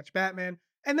and Jeff Watch Batman.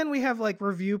 And then we have like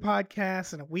review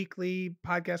podcasts and a weekly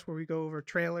podcast where we go over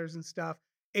trailers and stuff.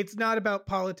 It's not about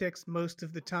politics most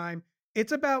of the time.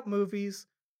 It's about movies.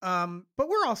 But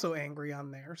we're also angry on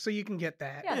there, so you can get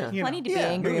that. Yeah, there's you plenty know. to be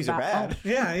angry movies about. are bad.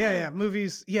 Yeah.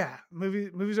 Movies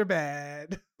are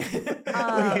bad. We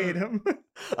hate them.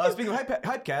 Speaking of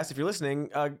Hypecast, if you're listening,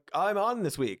 I'm on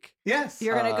this week. Yes.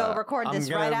 You're going to go record I'm this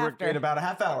gonna right after. In about a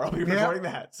half hour, I'll be Yeah. recording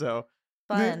that. So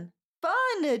Fun.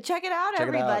 Check it out, check it out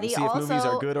everybody. and see if movies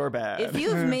are good or bad. If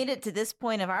you've made it to this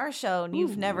point of our show and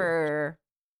you've Ooh. never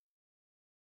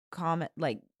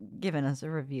given us a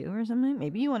review or something,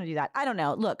 maybe you want to do that. I don't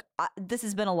know. Look, this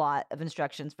has been a lot of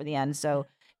instructions for the end, so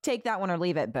take that one or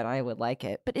leave it, but I would like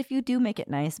it. But if you do, make it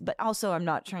nice. But also, I'm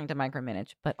not trying to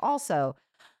micromanage, but also,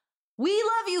 we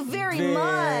love you very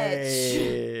much.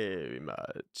 Very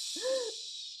much.